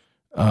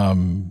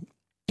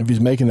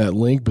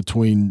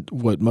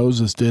 what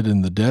Moses did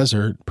in the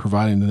desert,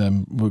 providing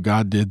them what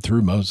God did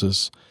through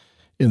Moses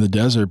in the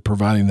desert,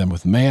 providing them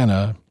with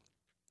manna,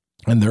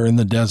 and they're in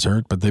the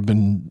desert, but they've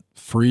been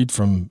freed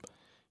from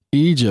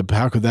Egypt.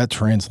 How could that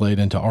translate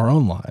into our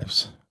own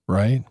lives,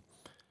 right?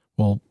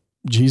 Well,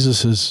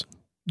 Jesus is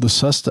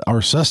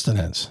our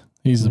sustenance.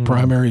 He's the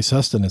primary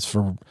sustenance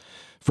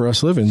for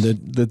us living.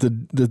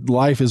 That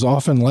life is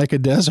often like a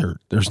desert.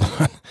 There's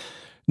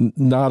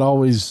not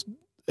always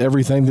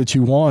everything that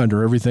you want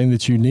or everything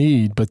that you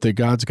need, but that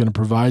God's going to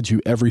provide you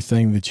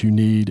everything that you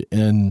need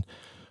in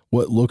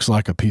what looks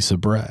like a piece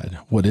of bread.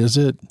 What is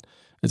it?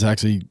 It's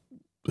actually,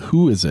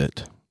 who is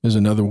it? Is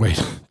another way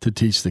to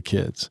teach the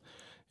kids.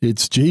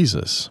 It's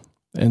Jesus.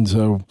 And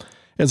so,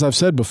 as I've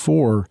said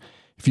before,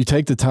 if you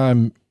take the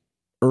time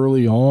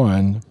early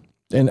on,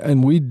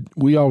 and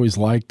we always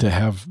like to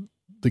have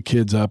the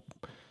kids up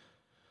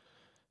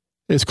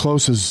as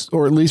close as,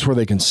 or at least where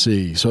they can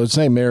see. So at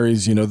St.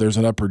 Mary's, there's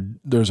an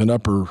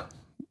upper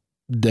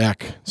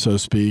deck, so to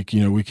speak.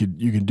 You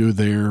could do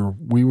there.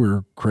 We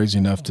were crazy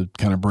enough to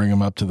kind of bring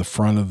them up to the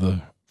front of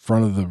the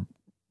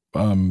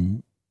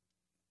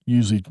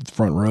usually the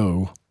front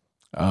row.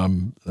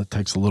 That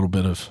takes a little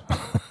bit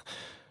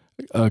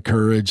of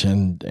courage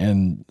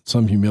and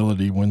some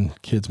humility when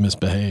kids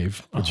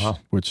misbehave,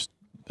 which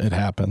it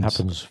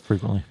happens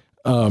frequently.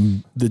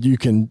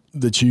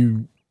 That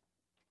you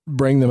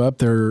bring them up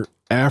there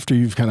after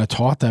you've kind of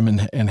taught them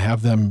and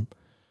have them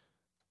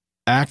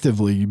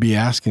actively be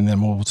asking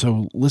them, well,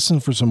 so listen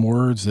for some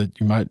words that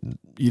you might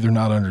either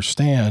not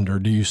understand, or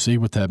do you see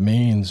what that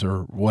means, or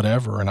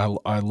whatever. And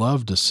I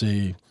love to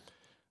see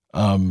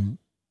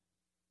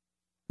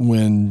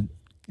when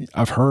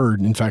I've heard,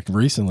 in fact,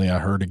 recently I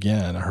heard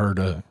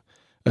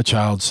a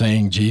child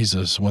saying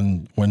Jesus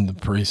when the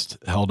priest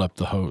held up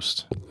the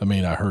host. I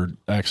mean, I heard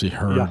a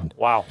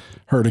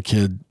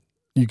kid,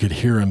 you could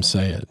hear him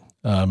say it,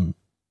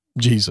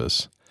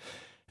 Jesus.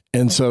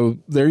 And so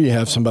there you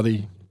have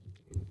somebody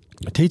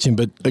teaching.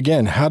 But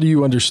again, how do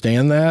you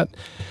understand that?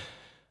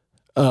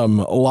 A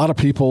lot of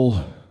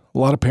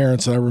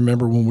parents that I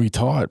remember when we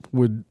taught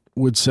would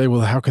say,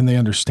 well, how can they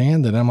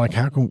understand it? And I'm like,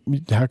 how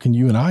can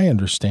you and I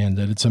understand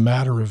it? It's a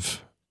matter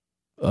of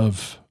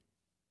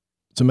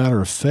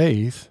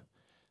faith,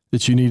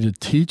 that you need to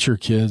teach your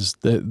kids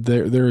that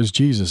there is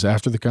Jesus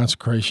after the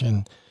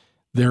consecration.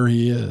 There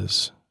he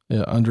is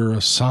under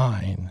a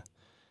sign.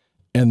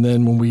 And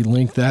then when we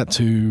link that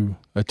to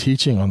a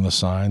teaching on the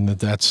sign,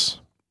 that's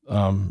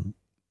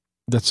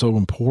so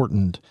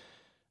important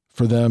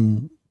for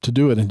them to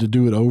do it, and to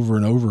do it over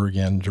and over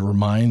again, to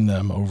remind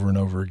them over and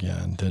over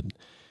again that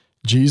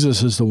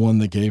Jesus is the one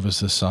that gave us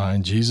this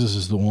sign. Jesus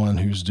is the one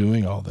who's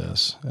doing all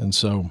this. And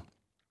so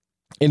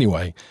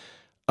anyway,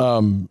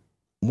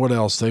 what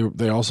else?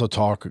 They also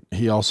talk,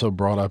 he also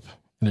brought up,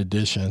 in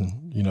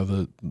addition,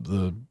 to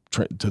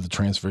the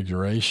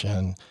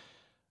transfiguration,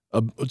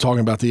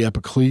 talking about the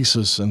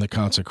epiclesis and the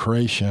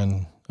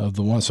consecration of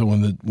the one. So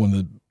when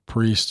the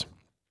priest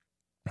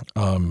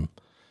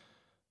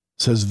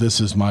says,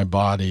 "This is my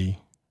body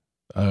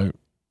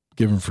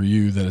given for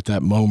you," that at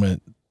that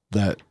moment,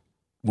 that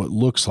what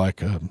looks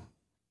like a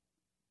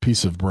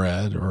piece of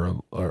bread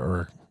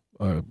or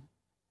a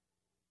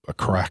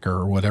cracker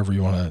or whatever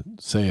you want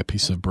to say, a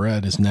piece of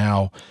bread, is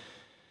now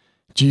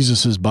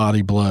Jesus's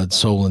body, blood,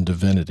 soul, and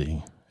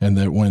divinity. And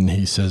that when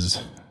he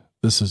says,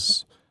 "This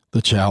is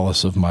the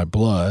chalice of my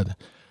blood,"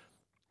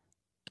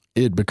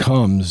 it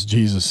becomes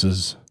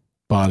Jesus's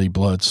body,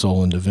 blood,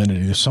 soul, and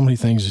divinity. There's so many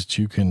things that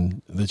you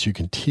can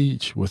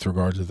teach with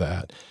regard to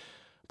that.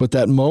 But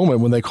that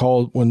moment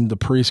when the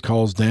priest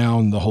calls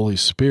down the Holy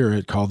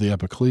Spirit, called the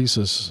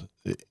epiclesis,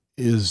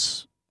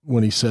 is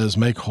when he says,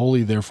 "Make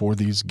holy, therefore,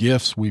 these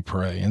gifts, we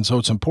pray." And so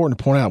it's important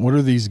to point out, what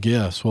are these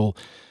gifts? Well,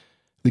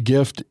 the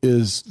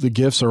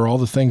gifts are all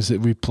the things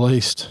that we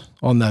placed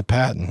on that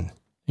paten,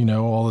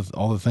 all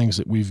the things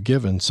that we've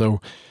given.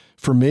 So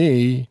for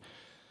me,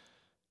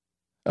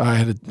 I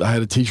had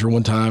a teacher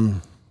one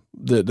time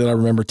that I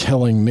remember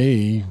telling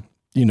me,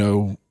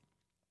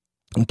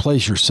 and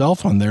place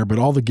yourself on there, but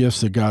all the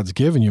gifts that God's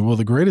given you. Well,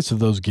 the greatest of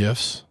those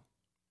gifts,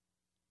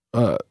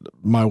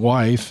 my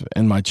wife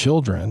and my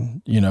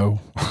children,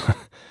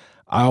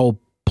 I'll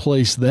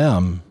place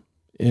them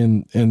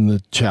in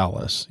the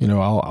chalice.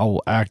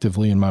 I'll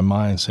actively in my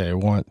mind say, I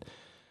want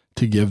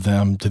to give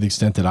them to the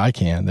extent that I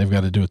can. They've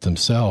got to do it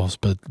themselves,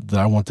 but that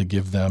I want to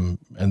give them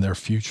and their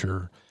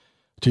future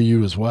to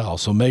you as well.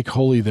 So make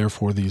holy,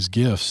 therefore, these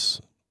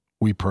gifts,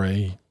 we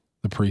pray,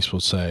 the priest will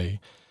say,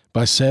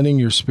 by sending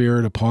your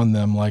Spirit upon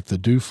them like the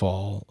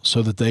dewfall,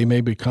 so that they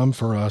may become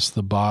for us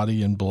the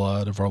body and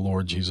blood of our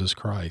Lord Jesus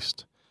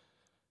Christ.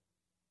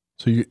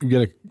 So you got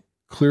to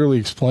clearly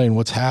explain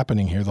what's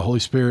happening here. The Holy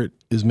Spirit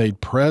is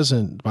made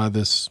present by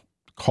this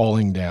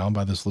calling down,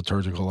 by this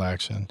liturgical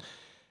action.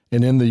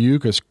 And in the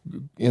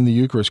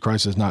Eucharist,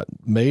 Christ is not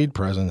made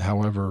present,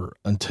 however,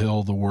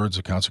 until the words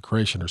of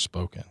consecration are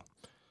spoken.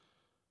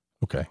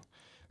 Okay.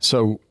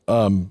 So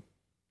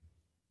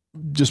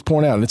just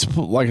point out, it's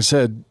like I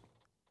said,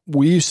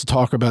 we used to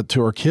talk about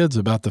to our kids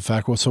about the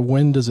fact, well, so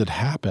when does it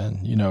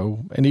happen?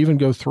 And even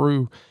go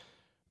through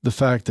the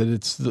fact that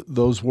it's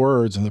those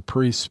words and the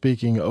priest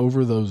speaking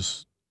over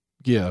those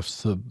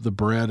gifts, the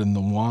bread and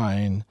the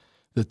wine,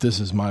 that this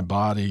is my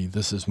body,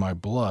 this is my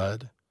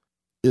blood,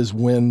 is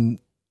when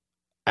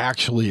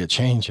actually it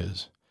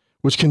changes,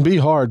 which can be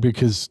hard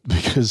because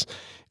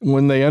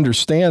when they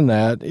understand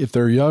that, if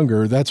they're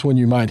younger, that's when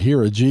you might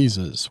hear a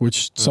Jesus,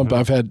 which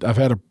I've had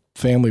a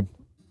family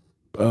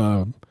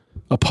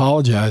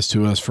apologize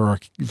to us for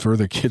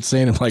the kids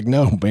saying it, like,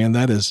 no, man,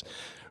 that is,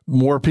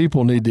 more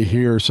people need to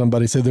hear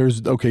somebody say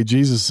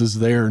Jesus is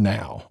there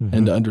now,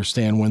 and to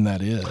understand when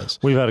that is.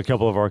 We've had a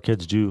couple of our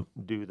kids do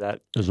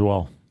that as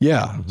well.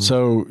 Yeah.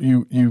 So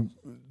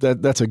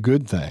that's a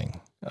good thing.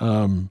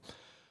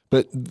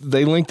 But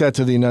they link that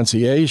to the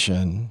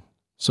Annunciation.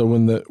 So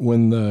when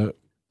the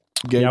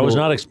Gabriel, I was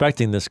not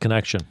expecting this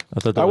connection.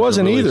 I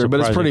wasn't either,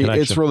 but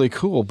it's really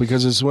cool,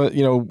 because it's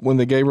when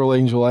the Gabriel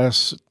angel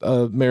asks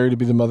Mary to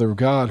be the mother of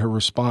God, her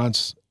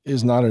response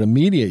is not an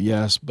immediate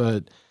yes,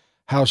 but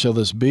how shall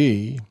this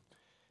be?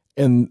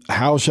 And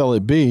how shall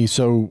it be?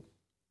 So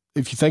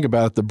if you think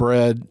about it, the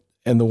bread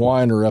and the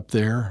wine are up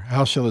there.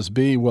 How shall this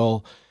be?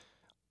 Well,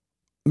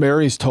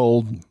 Mary's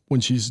told when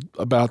she's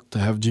about to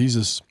have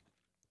Jesus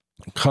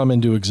come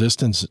into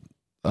existence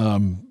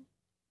in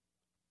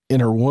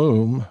her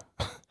womb,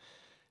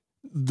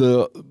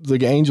 the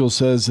angel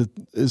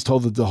is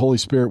told that the Holy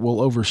Spirit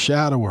will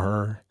overshadow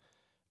her,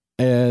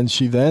 and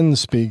she then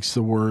speaks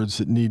the words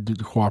that need to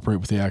cooperate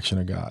with the action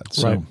of God.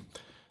 So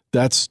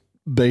that's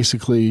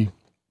basically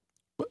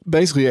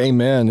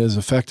amen is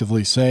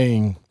effectively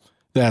saying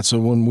that. So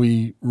when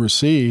we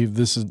receive,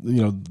 this is,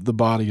 the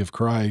body of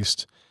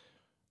Christ,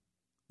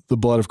 the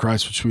blood of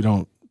Christ, which we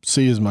don't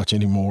see as much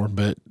anymore,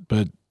 but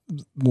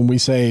when we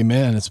say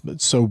amen, it's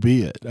so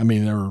be it. I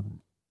mean, or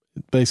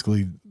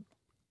basically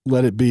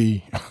let it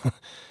be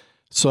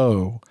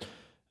so.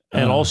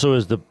 And also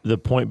is the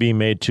point being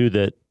made too,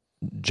 that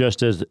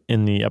just as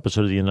in the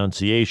episode of the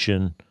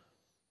Annunciation,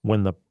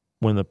 when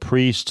the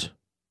priest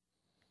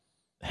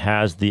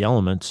has the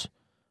elements,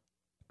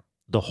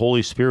 the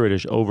Holy Spirit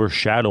is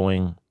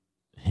overshadowing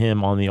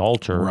him on the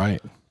altar,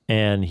 right?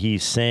 And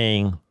he's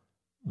saying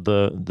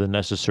the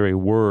necessary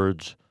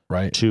words,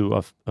 right,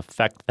 to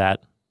affect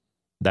that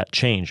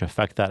change,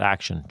 affect that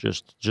action.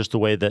 Just the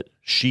way that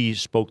she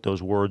spoke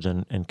those words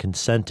and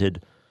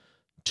consented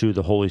to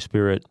the Holy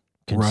Spirit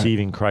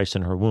conceiving Christ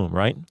in her womb,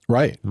 right?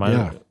 Right.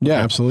 Yeah,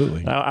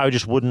 absolutely. I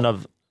just wouldn't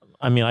have.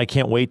 I mean, I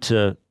can't wait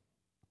to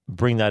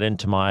bring that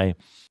into my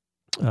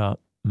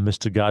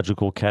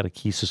mystagogical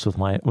catechesis with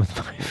my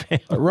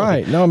family.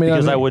 Right. No, I mean,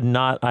 because I would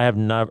not. I've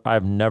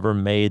never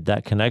made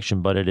that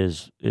connection, but it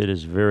is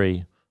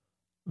very,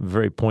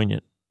 very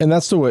poignant. And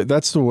that's the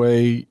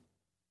way.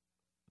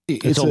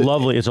 It's a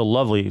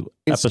lovely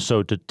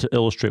episode to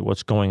illustrate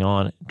what's going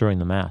on during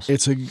the Mass.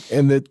 When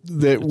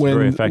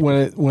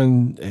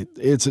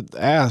it's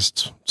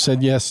asked,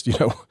 said yes,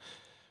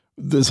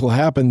 this will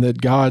happen,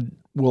 that God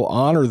will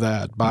honor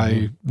that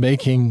by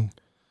making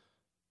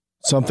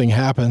something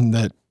happen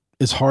that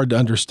is hard to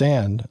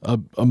understand.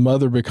 A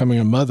mother becoming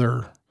a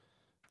mother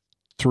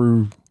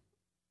through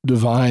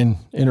divine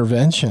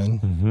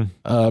intervention,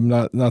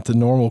 not the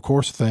normal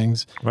course of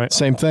things. Right.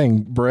 Same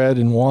thing, bread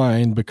and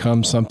wine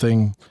become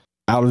something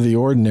out of the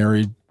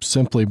ordinary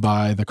simply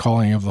by the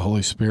calling of the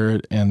Holy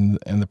Spirit and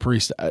the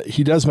priest.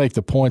 He does make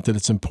the point that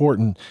it's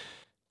important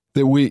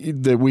that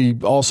we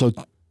also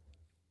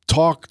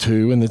talk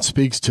to, and that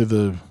speaks to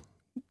the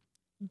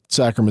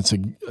sacraments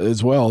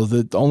as well,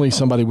 that only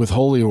somebody with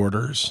holy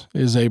orders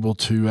is able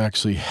to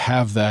actually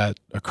have that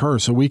occur.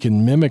 So we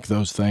can mimic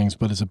those things,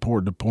 but it's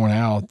important to point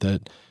out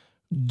that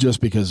just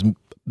because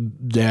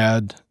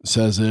Dad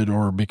says it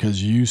or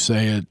because you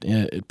say it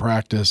at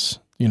practice,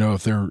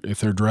 if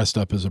they're dressed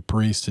up as a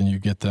priest and you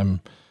get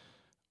them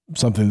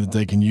something that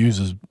they can use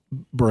as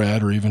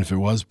bread, or even if it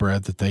was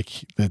bread, that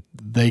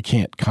they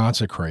can't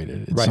consecrate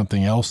it. It's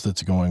something else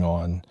that's going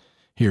on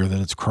here, that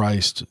it's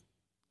Christ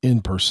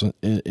in person,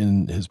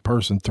 in his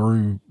person,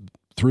 through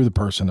the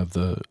person of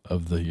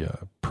the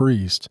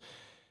priest,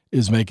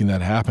 is making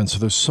that happen. So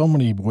there's so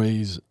many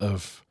ways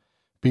of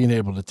being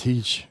able to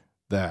teach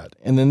that.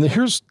 And then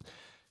here's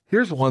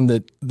one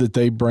that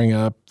they bring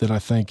up that I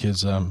think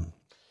is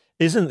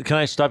can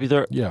I stop you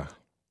there? Yeah.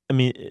 I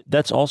mean,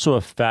 that's also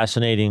a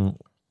fascinating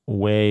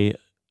way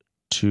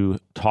to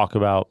talk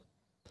about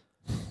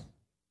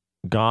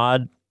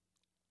God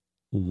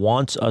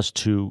wants us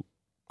to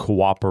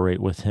cooperate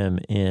with him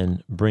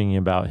in bringing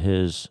about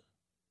his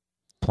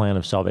plan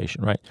of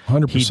salvation, right?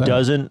 100%. He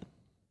doesn't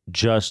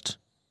just,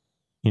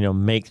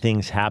 make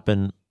things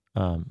happen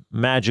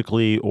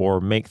magically or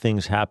make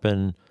things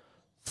happen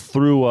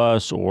through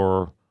us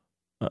or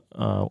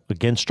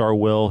against our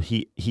will.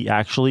 He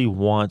actually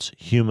wants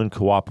human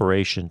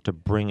cooperation to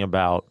bring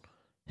about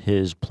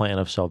his plan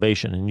of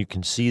salvation, and you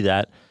can see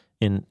that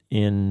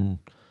in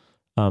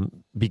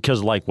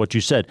because, like what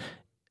you said,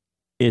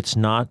 it's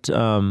not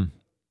you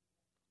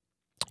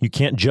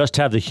can't just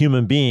have the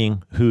human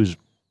being who's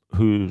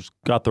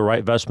got the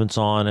right vestments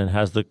on and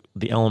has the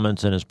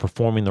elements and is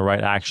performing the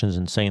right actions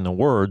and saying the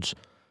words.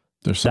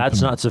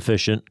 That's not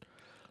sufficient.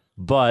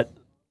 But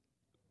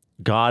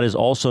God is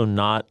also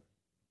not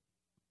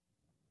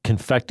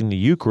confecting the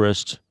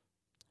Eucharist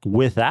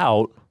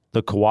without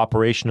the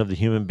cooperation of the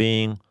human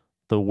being,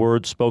 the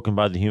words spoken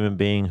by the human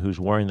being who's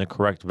wearing the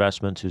correct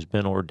vestments, who's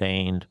been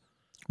ordained,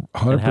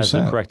 100%. and has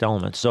the correct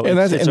elements. So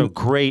it's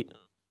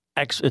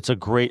a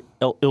great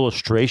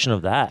illustration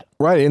of that.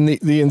 Right, and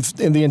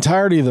the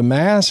entirety of the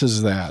Mass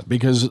is that,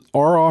 because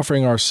our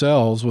offering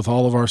ourselves with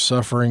all of our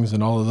sufferings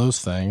and all of those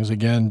things,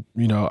 again,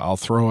 I'll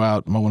throw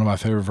out one of my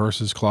favorite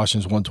verses,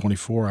 Colossians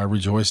 1:24, I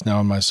rejoice now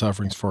in my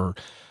sufferings, for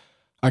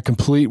I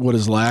complete what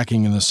is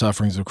lacking in the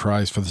sufferings of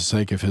Christ for the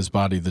sake of his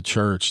body, the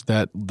church.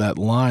 That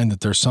line that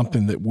there's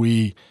something that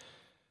we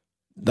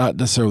not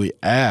necessarily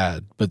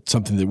add, but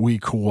something that we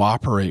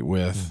cooperate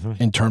with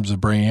in terms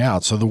of bringing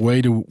out. So the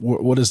way to,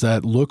 what does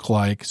that look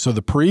like? So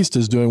the priest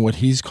is doing what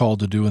he's called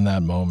to do in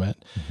that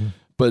moment,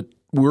 but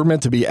we're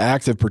meant to be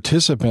active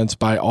participants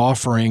by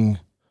offering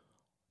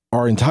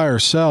our entire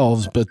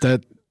selves, but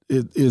that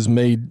it is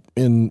made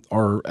in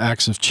our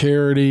acts of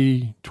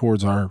charity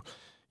towards our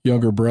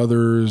younger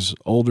brothers,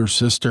 older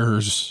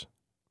sisters,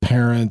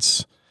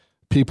 parents,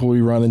 people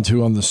we run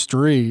into on the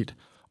street,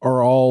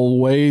 are all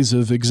ways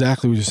of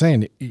exactly what you're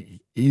saying.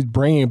 He's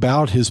bringing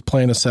about his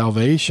plan of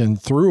salvation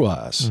through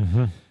us.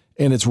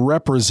 And it's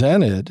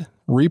represented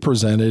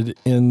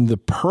in the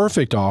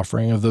perfect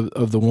offering of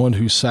the one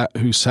who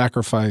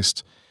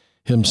sacrificed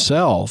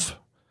himself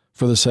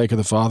for the sake of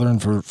the Father and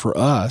for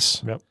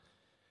us,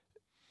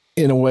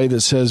 in a way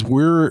that says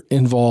we're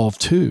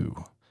involved too.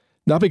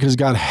 Not because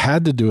God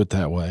had to do it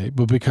that way,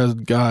 but because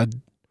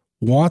God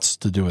wants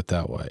to do it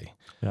that way.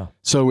 Yeah.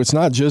 So it's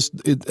not just,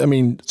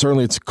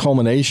 certainly its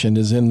culmination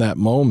is in that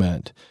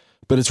moment,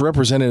 but it's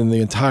represented in the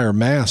entire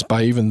Mass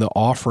by even the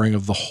offering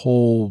of the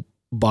whole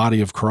body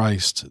of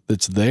Christ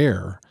that's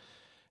there.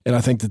 And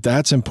I think that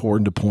that's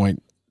important to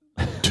point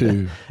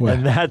to.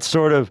 And that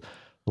sort of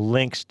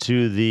links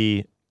to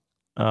the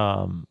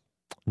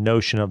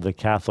notion of the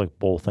Catholic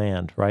both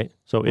and, right?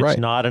 So it's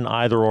not an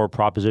either or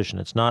proposition.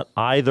 It's not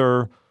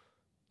either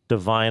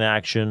divine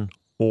action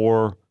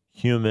or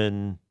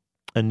human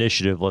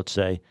initiative, let's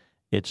say.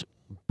 It's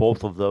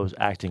both of those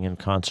acting in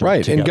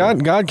concert together.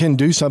 And God can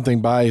do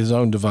something by his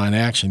own divine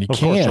action. He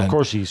can. Of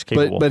course he's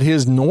capable. But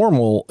his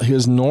normal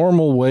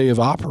way of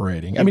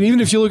operating.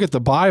 Even if you look at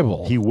the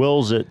Bible, he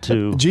wills it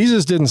to.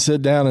 Jesus didn't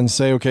sit down and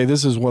say, okay,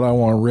 this is what I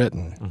want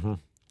written.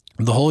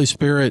 The Holy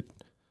Spirit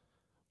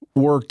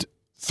worked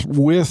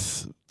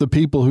with the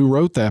people who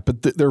wrote that,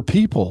 but they're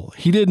people.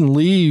 He didn't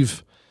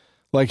leave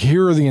like,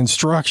 here are the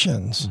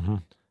instructions.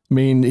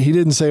 He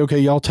didn't say, okay,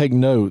 y'all take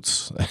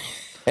notes.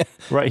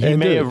 Right. He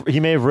may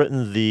have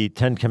written the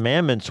 10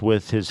 Commandments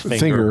with his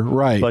finger,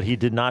 right? But he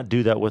did not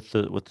do that with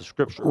the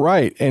Scripture,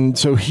 right? And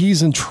so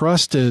he's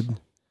entrusted.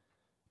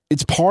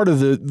 It's part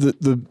of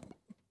the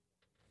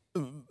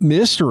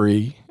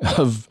mystery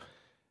of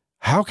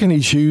how can he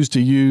choose to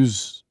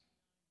use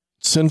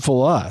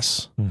sinful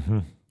us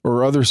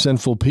or other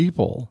sinful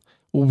people?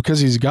 Well, because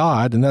he's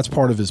God, and that's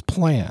part of his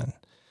plan.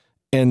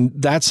 And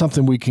that's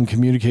something we can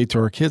communicate to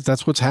our kids.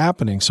 That's what's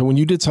happening. So when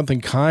you did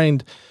something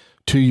kind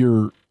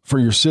for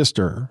your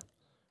sister,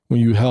 when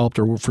you helped,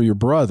 or for your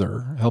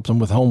brother, helped them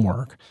with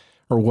homework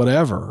or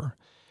whatever,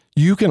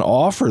 you can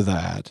offer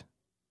that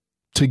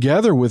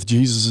together with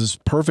Jesus'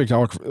 perfect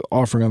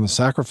offering on the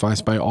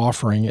sacrifice by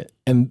offering it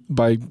and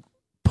by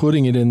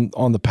putting it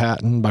on the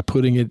paten, by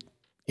putting it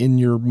in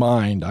your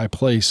mind. I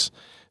place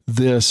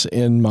this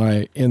in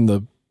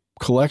the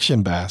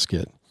collection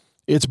basket.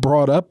 It's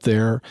brought up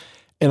there,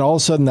 and all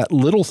of a sudden that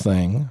little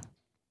thing,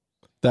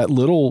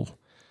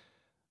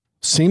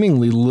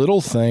 seemingly little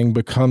thing,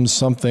 becomes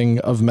something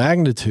of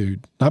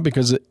magnitude, not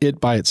because it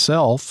by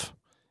itself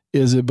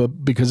is it,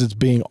 but because it's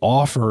being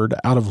offered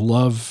out of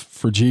love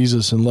for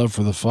Jesus and love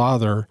for the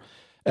Father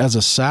as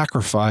a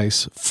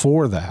sacrifice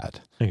for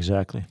that.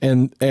 Exactly.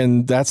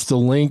 And that's the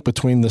link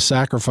between the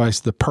sacrifice,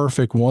 the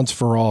perfect once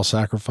for all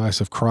sacrifice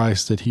of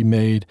Christ that he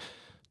made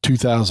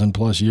 2,000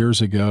 plus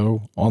years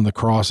ago on the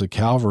cross at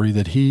Calvary,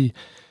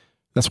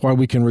 that's why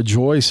we can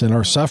rejoice in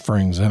our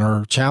sufferings and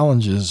our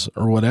challenges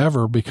or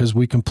whatever, because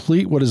we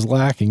complete what is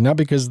lacking, not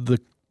because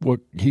what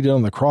he did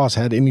on the cross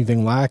had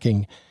anything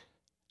lacking.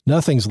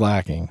 Nothing's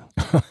lacking.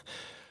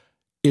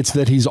 It's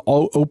that he's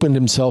opened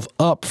himself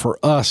up for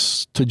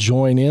us to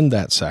join in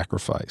that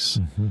sacrifice.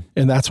 Mm-hmm.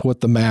 And that's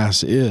what the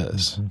Mass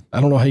is. Mm-hmm.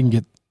 I don't know how you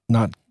can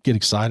not get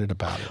excited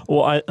about it.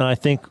 Well, I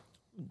think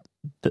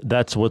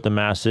that's what the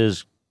Mass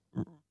is.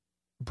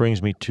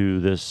 Brings me to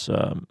this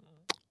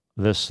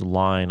this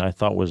line I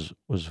thought was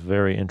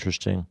very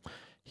interesting.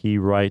 He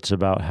writes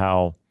about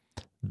how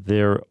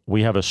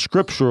we have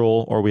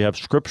scriptural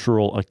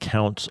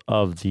accounts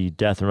of the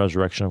death and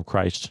resurrection of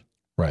Christ.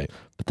 Right.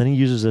 But then he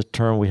uses the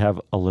term, we have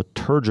a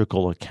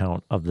liturgical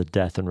account of the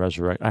death and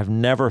resurrection. I've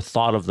never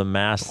thought of the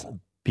Mass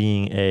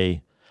being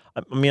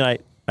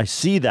I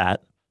see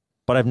that,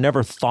 but I've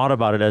never thought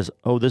about it as,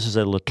 this is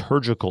a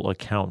liturgical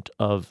account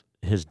of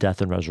his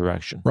death and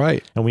resurrection.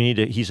 Right. And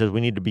he says we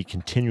need to be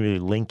continually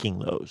linking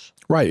those.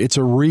 Right. It's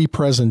a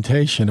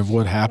representation of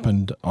what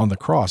happened on the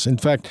cross. In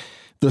fact,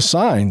 the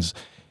signs,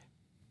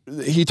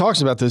 he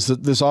talks about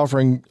this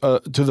offering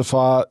to the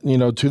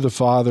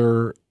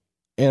Father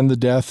and the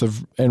death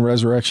and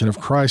resurrection of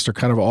Christ are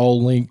kind of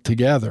all linked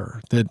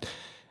together. That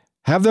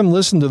have them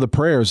listen to the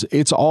prayers.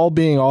 It's all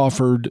being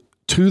offered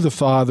to the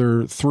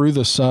Father through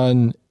the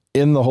Son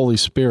in the Holy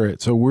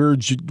Spirit. So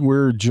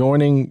we're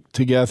joining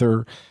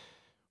together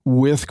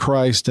with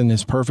Christ and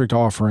his perfect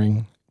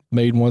offering,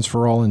 made once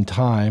for all in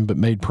time, but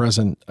made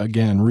present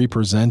again,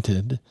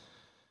 represented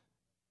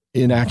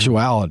in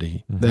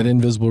actuality. Mm-hmm. That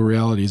invisible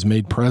reality is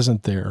made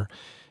present there,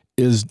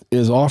 is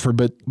offered.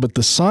 But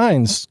the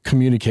signs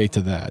communicate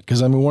to that.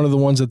 Because one of the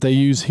ones that they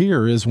use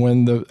here is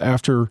when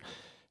after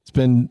it's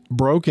been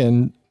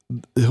broken,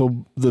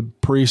 the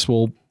priest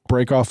will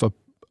break off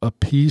a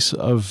piece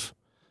of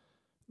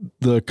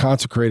the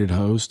consecrated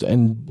host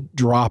and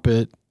drop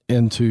it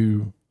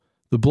into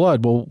the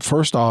blood. Well,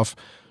 first off,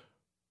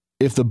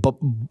 if the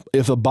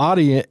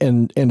body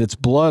and its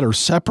blood are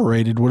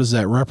separated, what does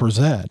that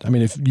represent?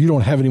 If you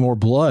don't have any more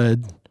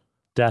blood,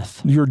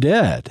 death, you're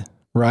dead,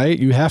 right?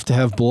 You have to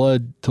have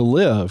blood to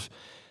live.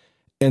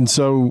 And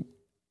so,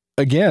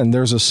 again,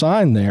 there's a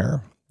sign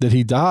there that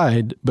he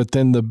died, but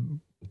then the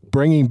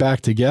bringing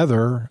back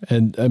together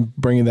and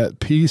bringing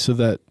that piece of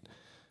that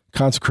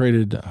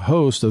consecrated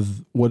host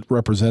of what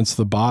represents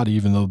the body,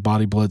 even though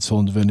body, blood, soul,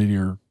 and divinity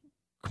are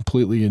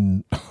completely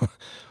and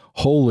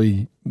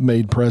wholly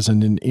made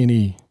present in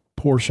any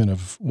portion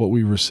of what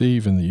we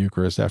receive in the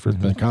Eucharist after it's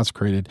been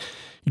consecrated.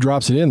 He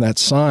drops it in. That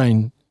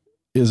sign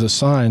is a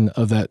sign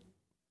of that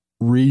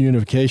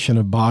reunification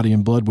of body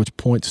and blood, which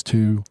points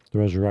to the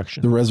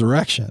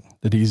resurrection,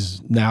 that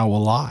he's now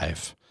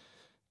alive.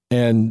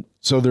 And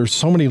so there's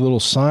so many little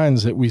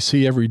signs that we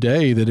see every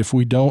day that if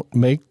we don't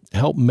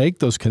help make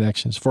those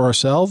connections for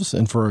ourselves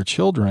and for our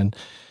children,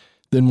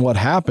 then what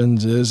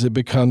happens is it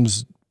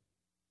becomes,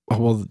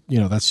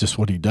 that's just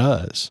what he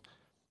does.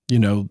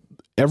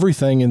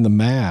 Everything in the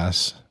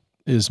Mass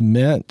is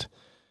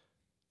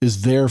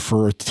there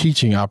for a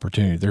teaching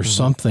opportunity. There's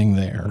something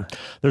there.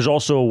 There's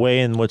also a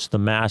way in which the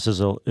Mass is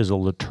a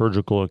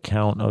liturgical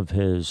account of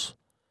his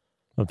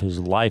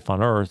life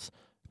on earth,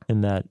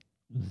 in that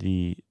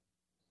the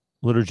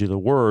liturgy of the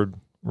Word,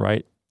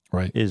 right,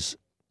 is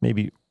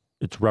maybe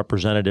it's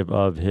representative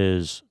of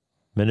his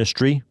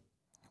ministry,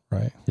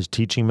 right, his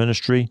teaching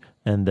ministry,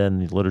 and then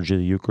the liturgy of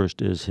the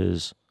Eucharist is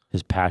his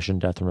passion,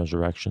 death, and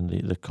resurrection,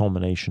 the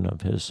culmination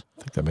of his.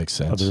 I think that makes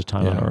sense. Of his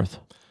time on earth.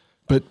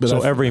 But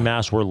so every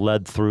Mass we're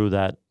led through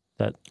that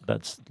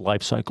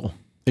life cycle.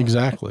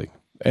 Exactly.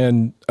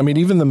 And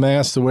even the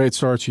Mass, the way it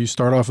starts, you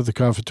start off with the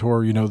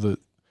Confiteor,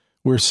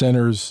 we're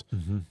sinners,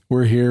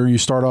 we're here. You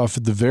start off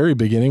at the very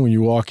beginning when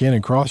you walk in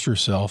and cross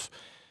yourself,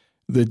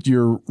 that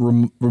you're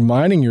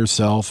reminding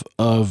yourself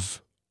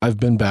of, I've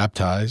been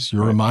baptized.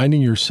 You're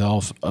reminding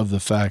yourself of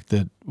the fact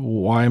that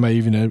why am I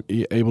even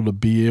able to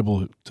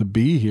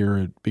be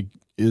here? It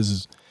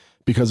is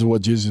because of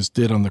what Jesus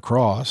did on the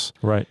cross.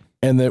 Right.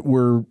 And that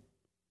we're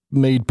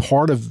made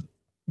part of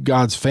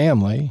God's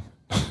family.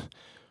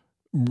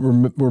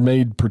 We're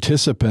made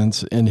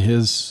participants in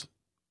his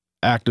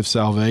act of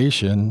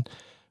salvation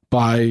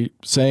by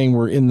saying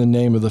we're in the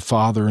name of the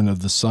Father and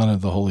of the Son and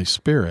of the Holy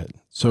Spirit.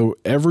 So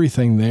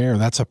everything there,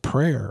 that's a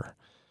prayer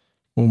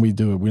when we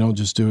do it. We don't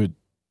just do it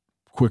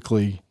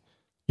quickly,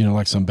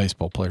 like some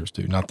baseball players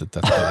do. Not that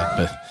that's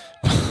bad,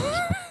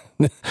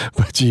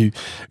 but you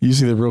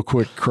see the real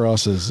quick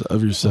crosses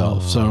of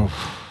yourself. So,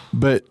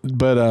 but we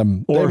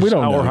don't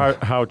know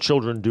how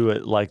children do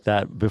it like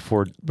that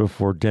before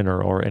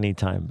dinner or any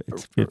time.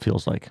 It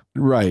feels like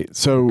right.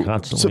 So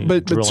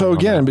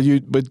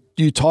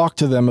you talk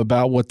to them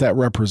about what that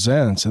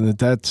represents, and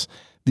that's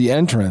the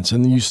entrance,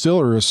 and you still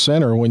are a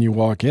sinner when you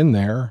walk in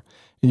there.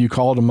 And you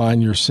call to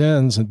mind your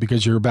sins, and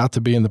because you're about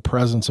to be in the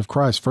presence of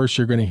Christ. First,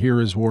 you're going to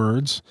hear his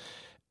words,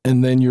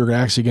 and then you're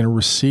actually going to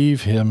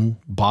receive him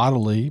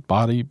bodily,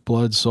 body,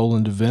 blood, soul,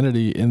 and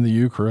divinity in the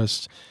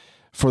Eucharist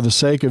for the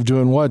sake of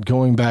doing what?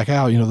 Going back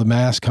out. The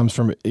Mass comes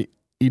from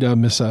ida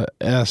missa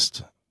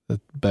est,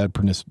 bad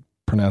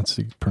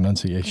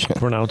pronunciation.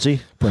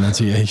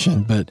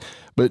 Pronunciation,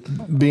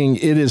 but being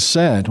it is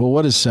sent. Well,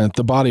 what is sent?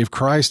 The body of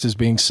Christ is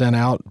being sent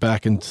out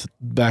back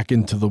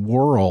into the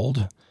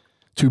world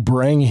to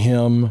bring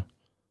him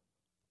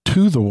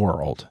to the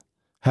world.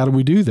 How do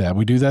we do that?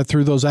 We do that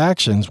through those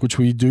actions, which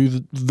we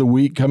do the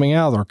week coming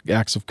out, our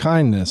acts of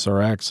kindness,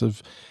 our acts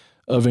of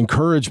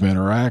encouragement,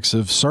 or acts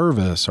of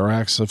service, or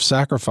acts of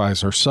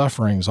sacrifice, or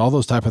sufferings, all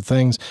those type of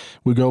things.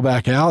 We go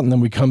back out, and then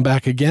we come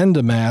back again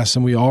to Mass,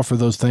 and we offer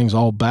those things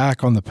all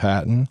back on the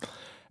paten.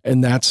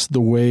 And that's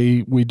the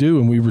way we do.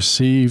 And we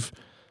receive,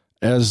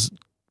 as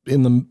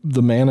in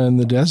the manna in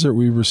the desert,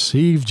 we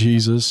receive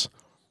Jesus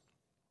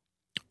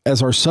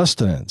as our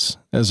sustenance,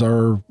 as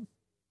our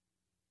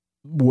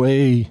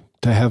way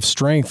to have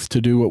strength to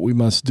do what we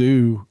must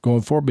do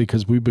going forward,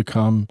 because we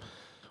become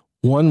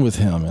one with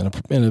him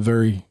in a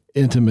very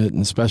intimate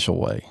and special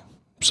way.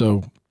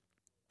 So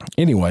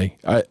anyway,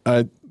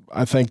 I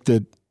think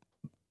the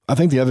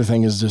other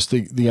thing is just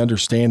the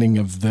understanding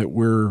of that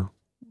we're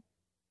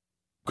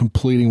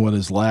completing what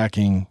is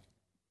lacking,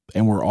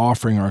 and we're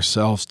offering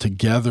ourselves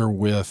together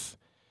with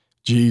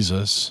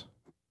Jesus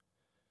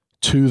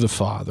to the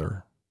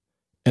Father.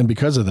 And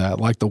because of that,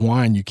 like the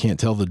wine, you can't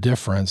tell the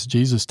difference.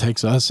 Jesus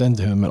takes us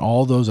into him, and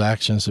all those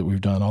actions that we've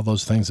done, all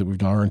those things that we've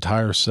done, our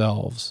entire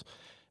selves.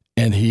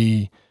 And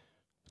he,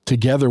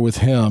 together with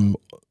him,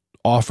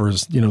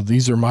 offers,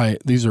 these are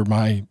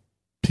my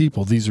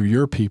people. These are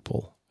your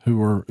people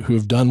who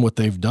have done what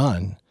they've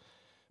done.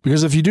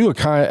 Because if you do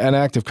an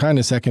act of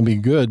kindness, that can be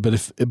good. But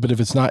if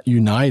it's not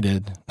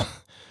united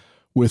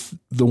with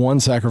the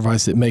one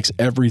sacrifice that makes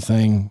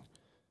everything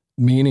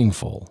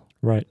meaningful,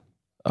 right?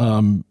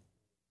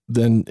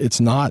 Then it's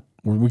not.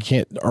 We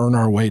can't earn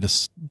our way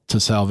to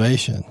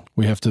salvation.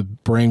 We have to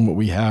bring what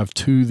we have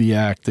to the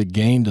act that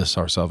gained us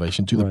our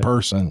salvation, to the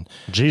person.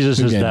 Jesus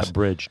is that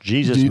bridge.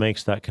 Jesus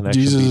makes that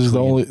connection. Jesus is the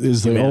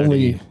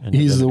only.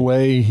 He's the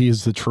way. He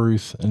is the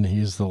truth, and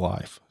he is the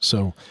life.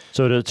 So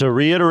to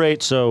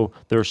reiterate, so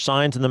there are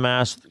signs in the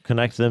Mass.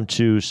 Connect them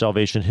to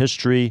salvation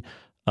history.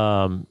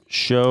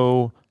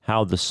 Show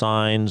how the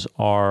signs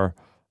are,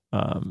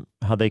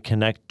 how they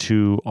connect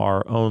to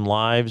our own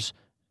lives,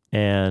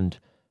 and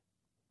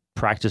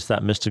practice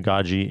that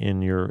mystagogy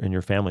in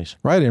your families.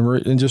 Right,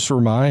 and just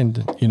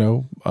remind,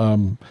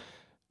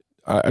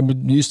 I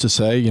used to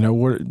say,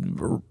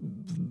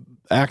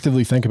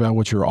 actively think about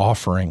what you're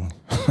offering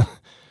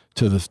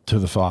to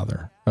the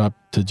Father,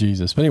 to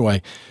Jesus. But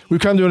anyway,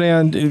 we've come to an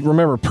end.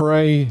 Remember,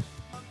 pray,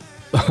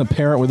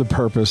 parent with a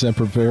purpose, and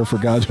prepare for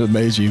God to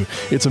amaze you.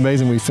 It's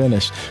amazing we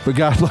finished. But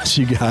God bless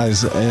you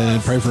guys,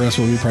 and pray for us.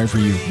 We'll be praying for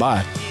you.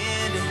 Bye.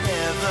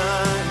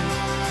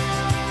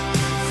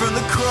 From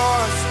the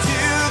cross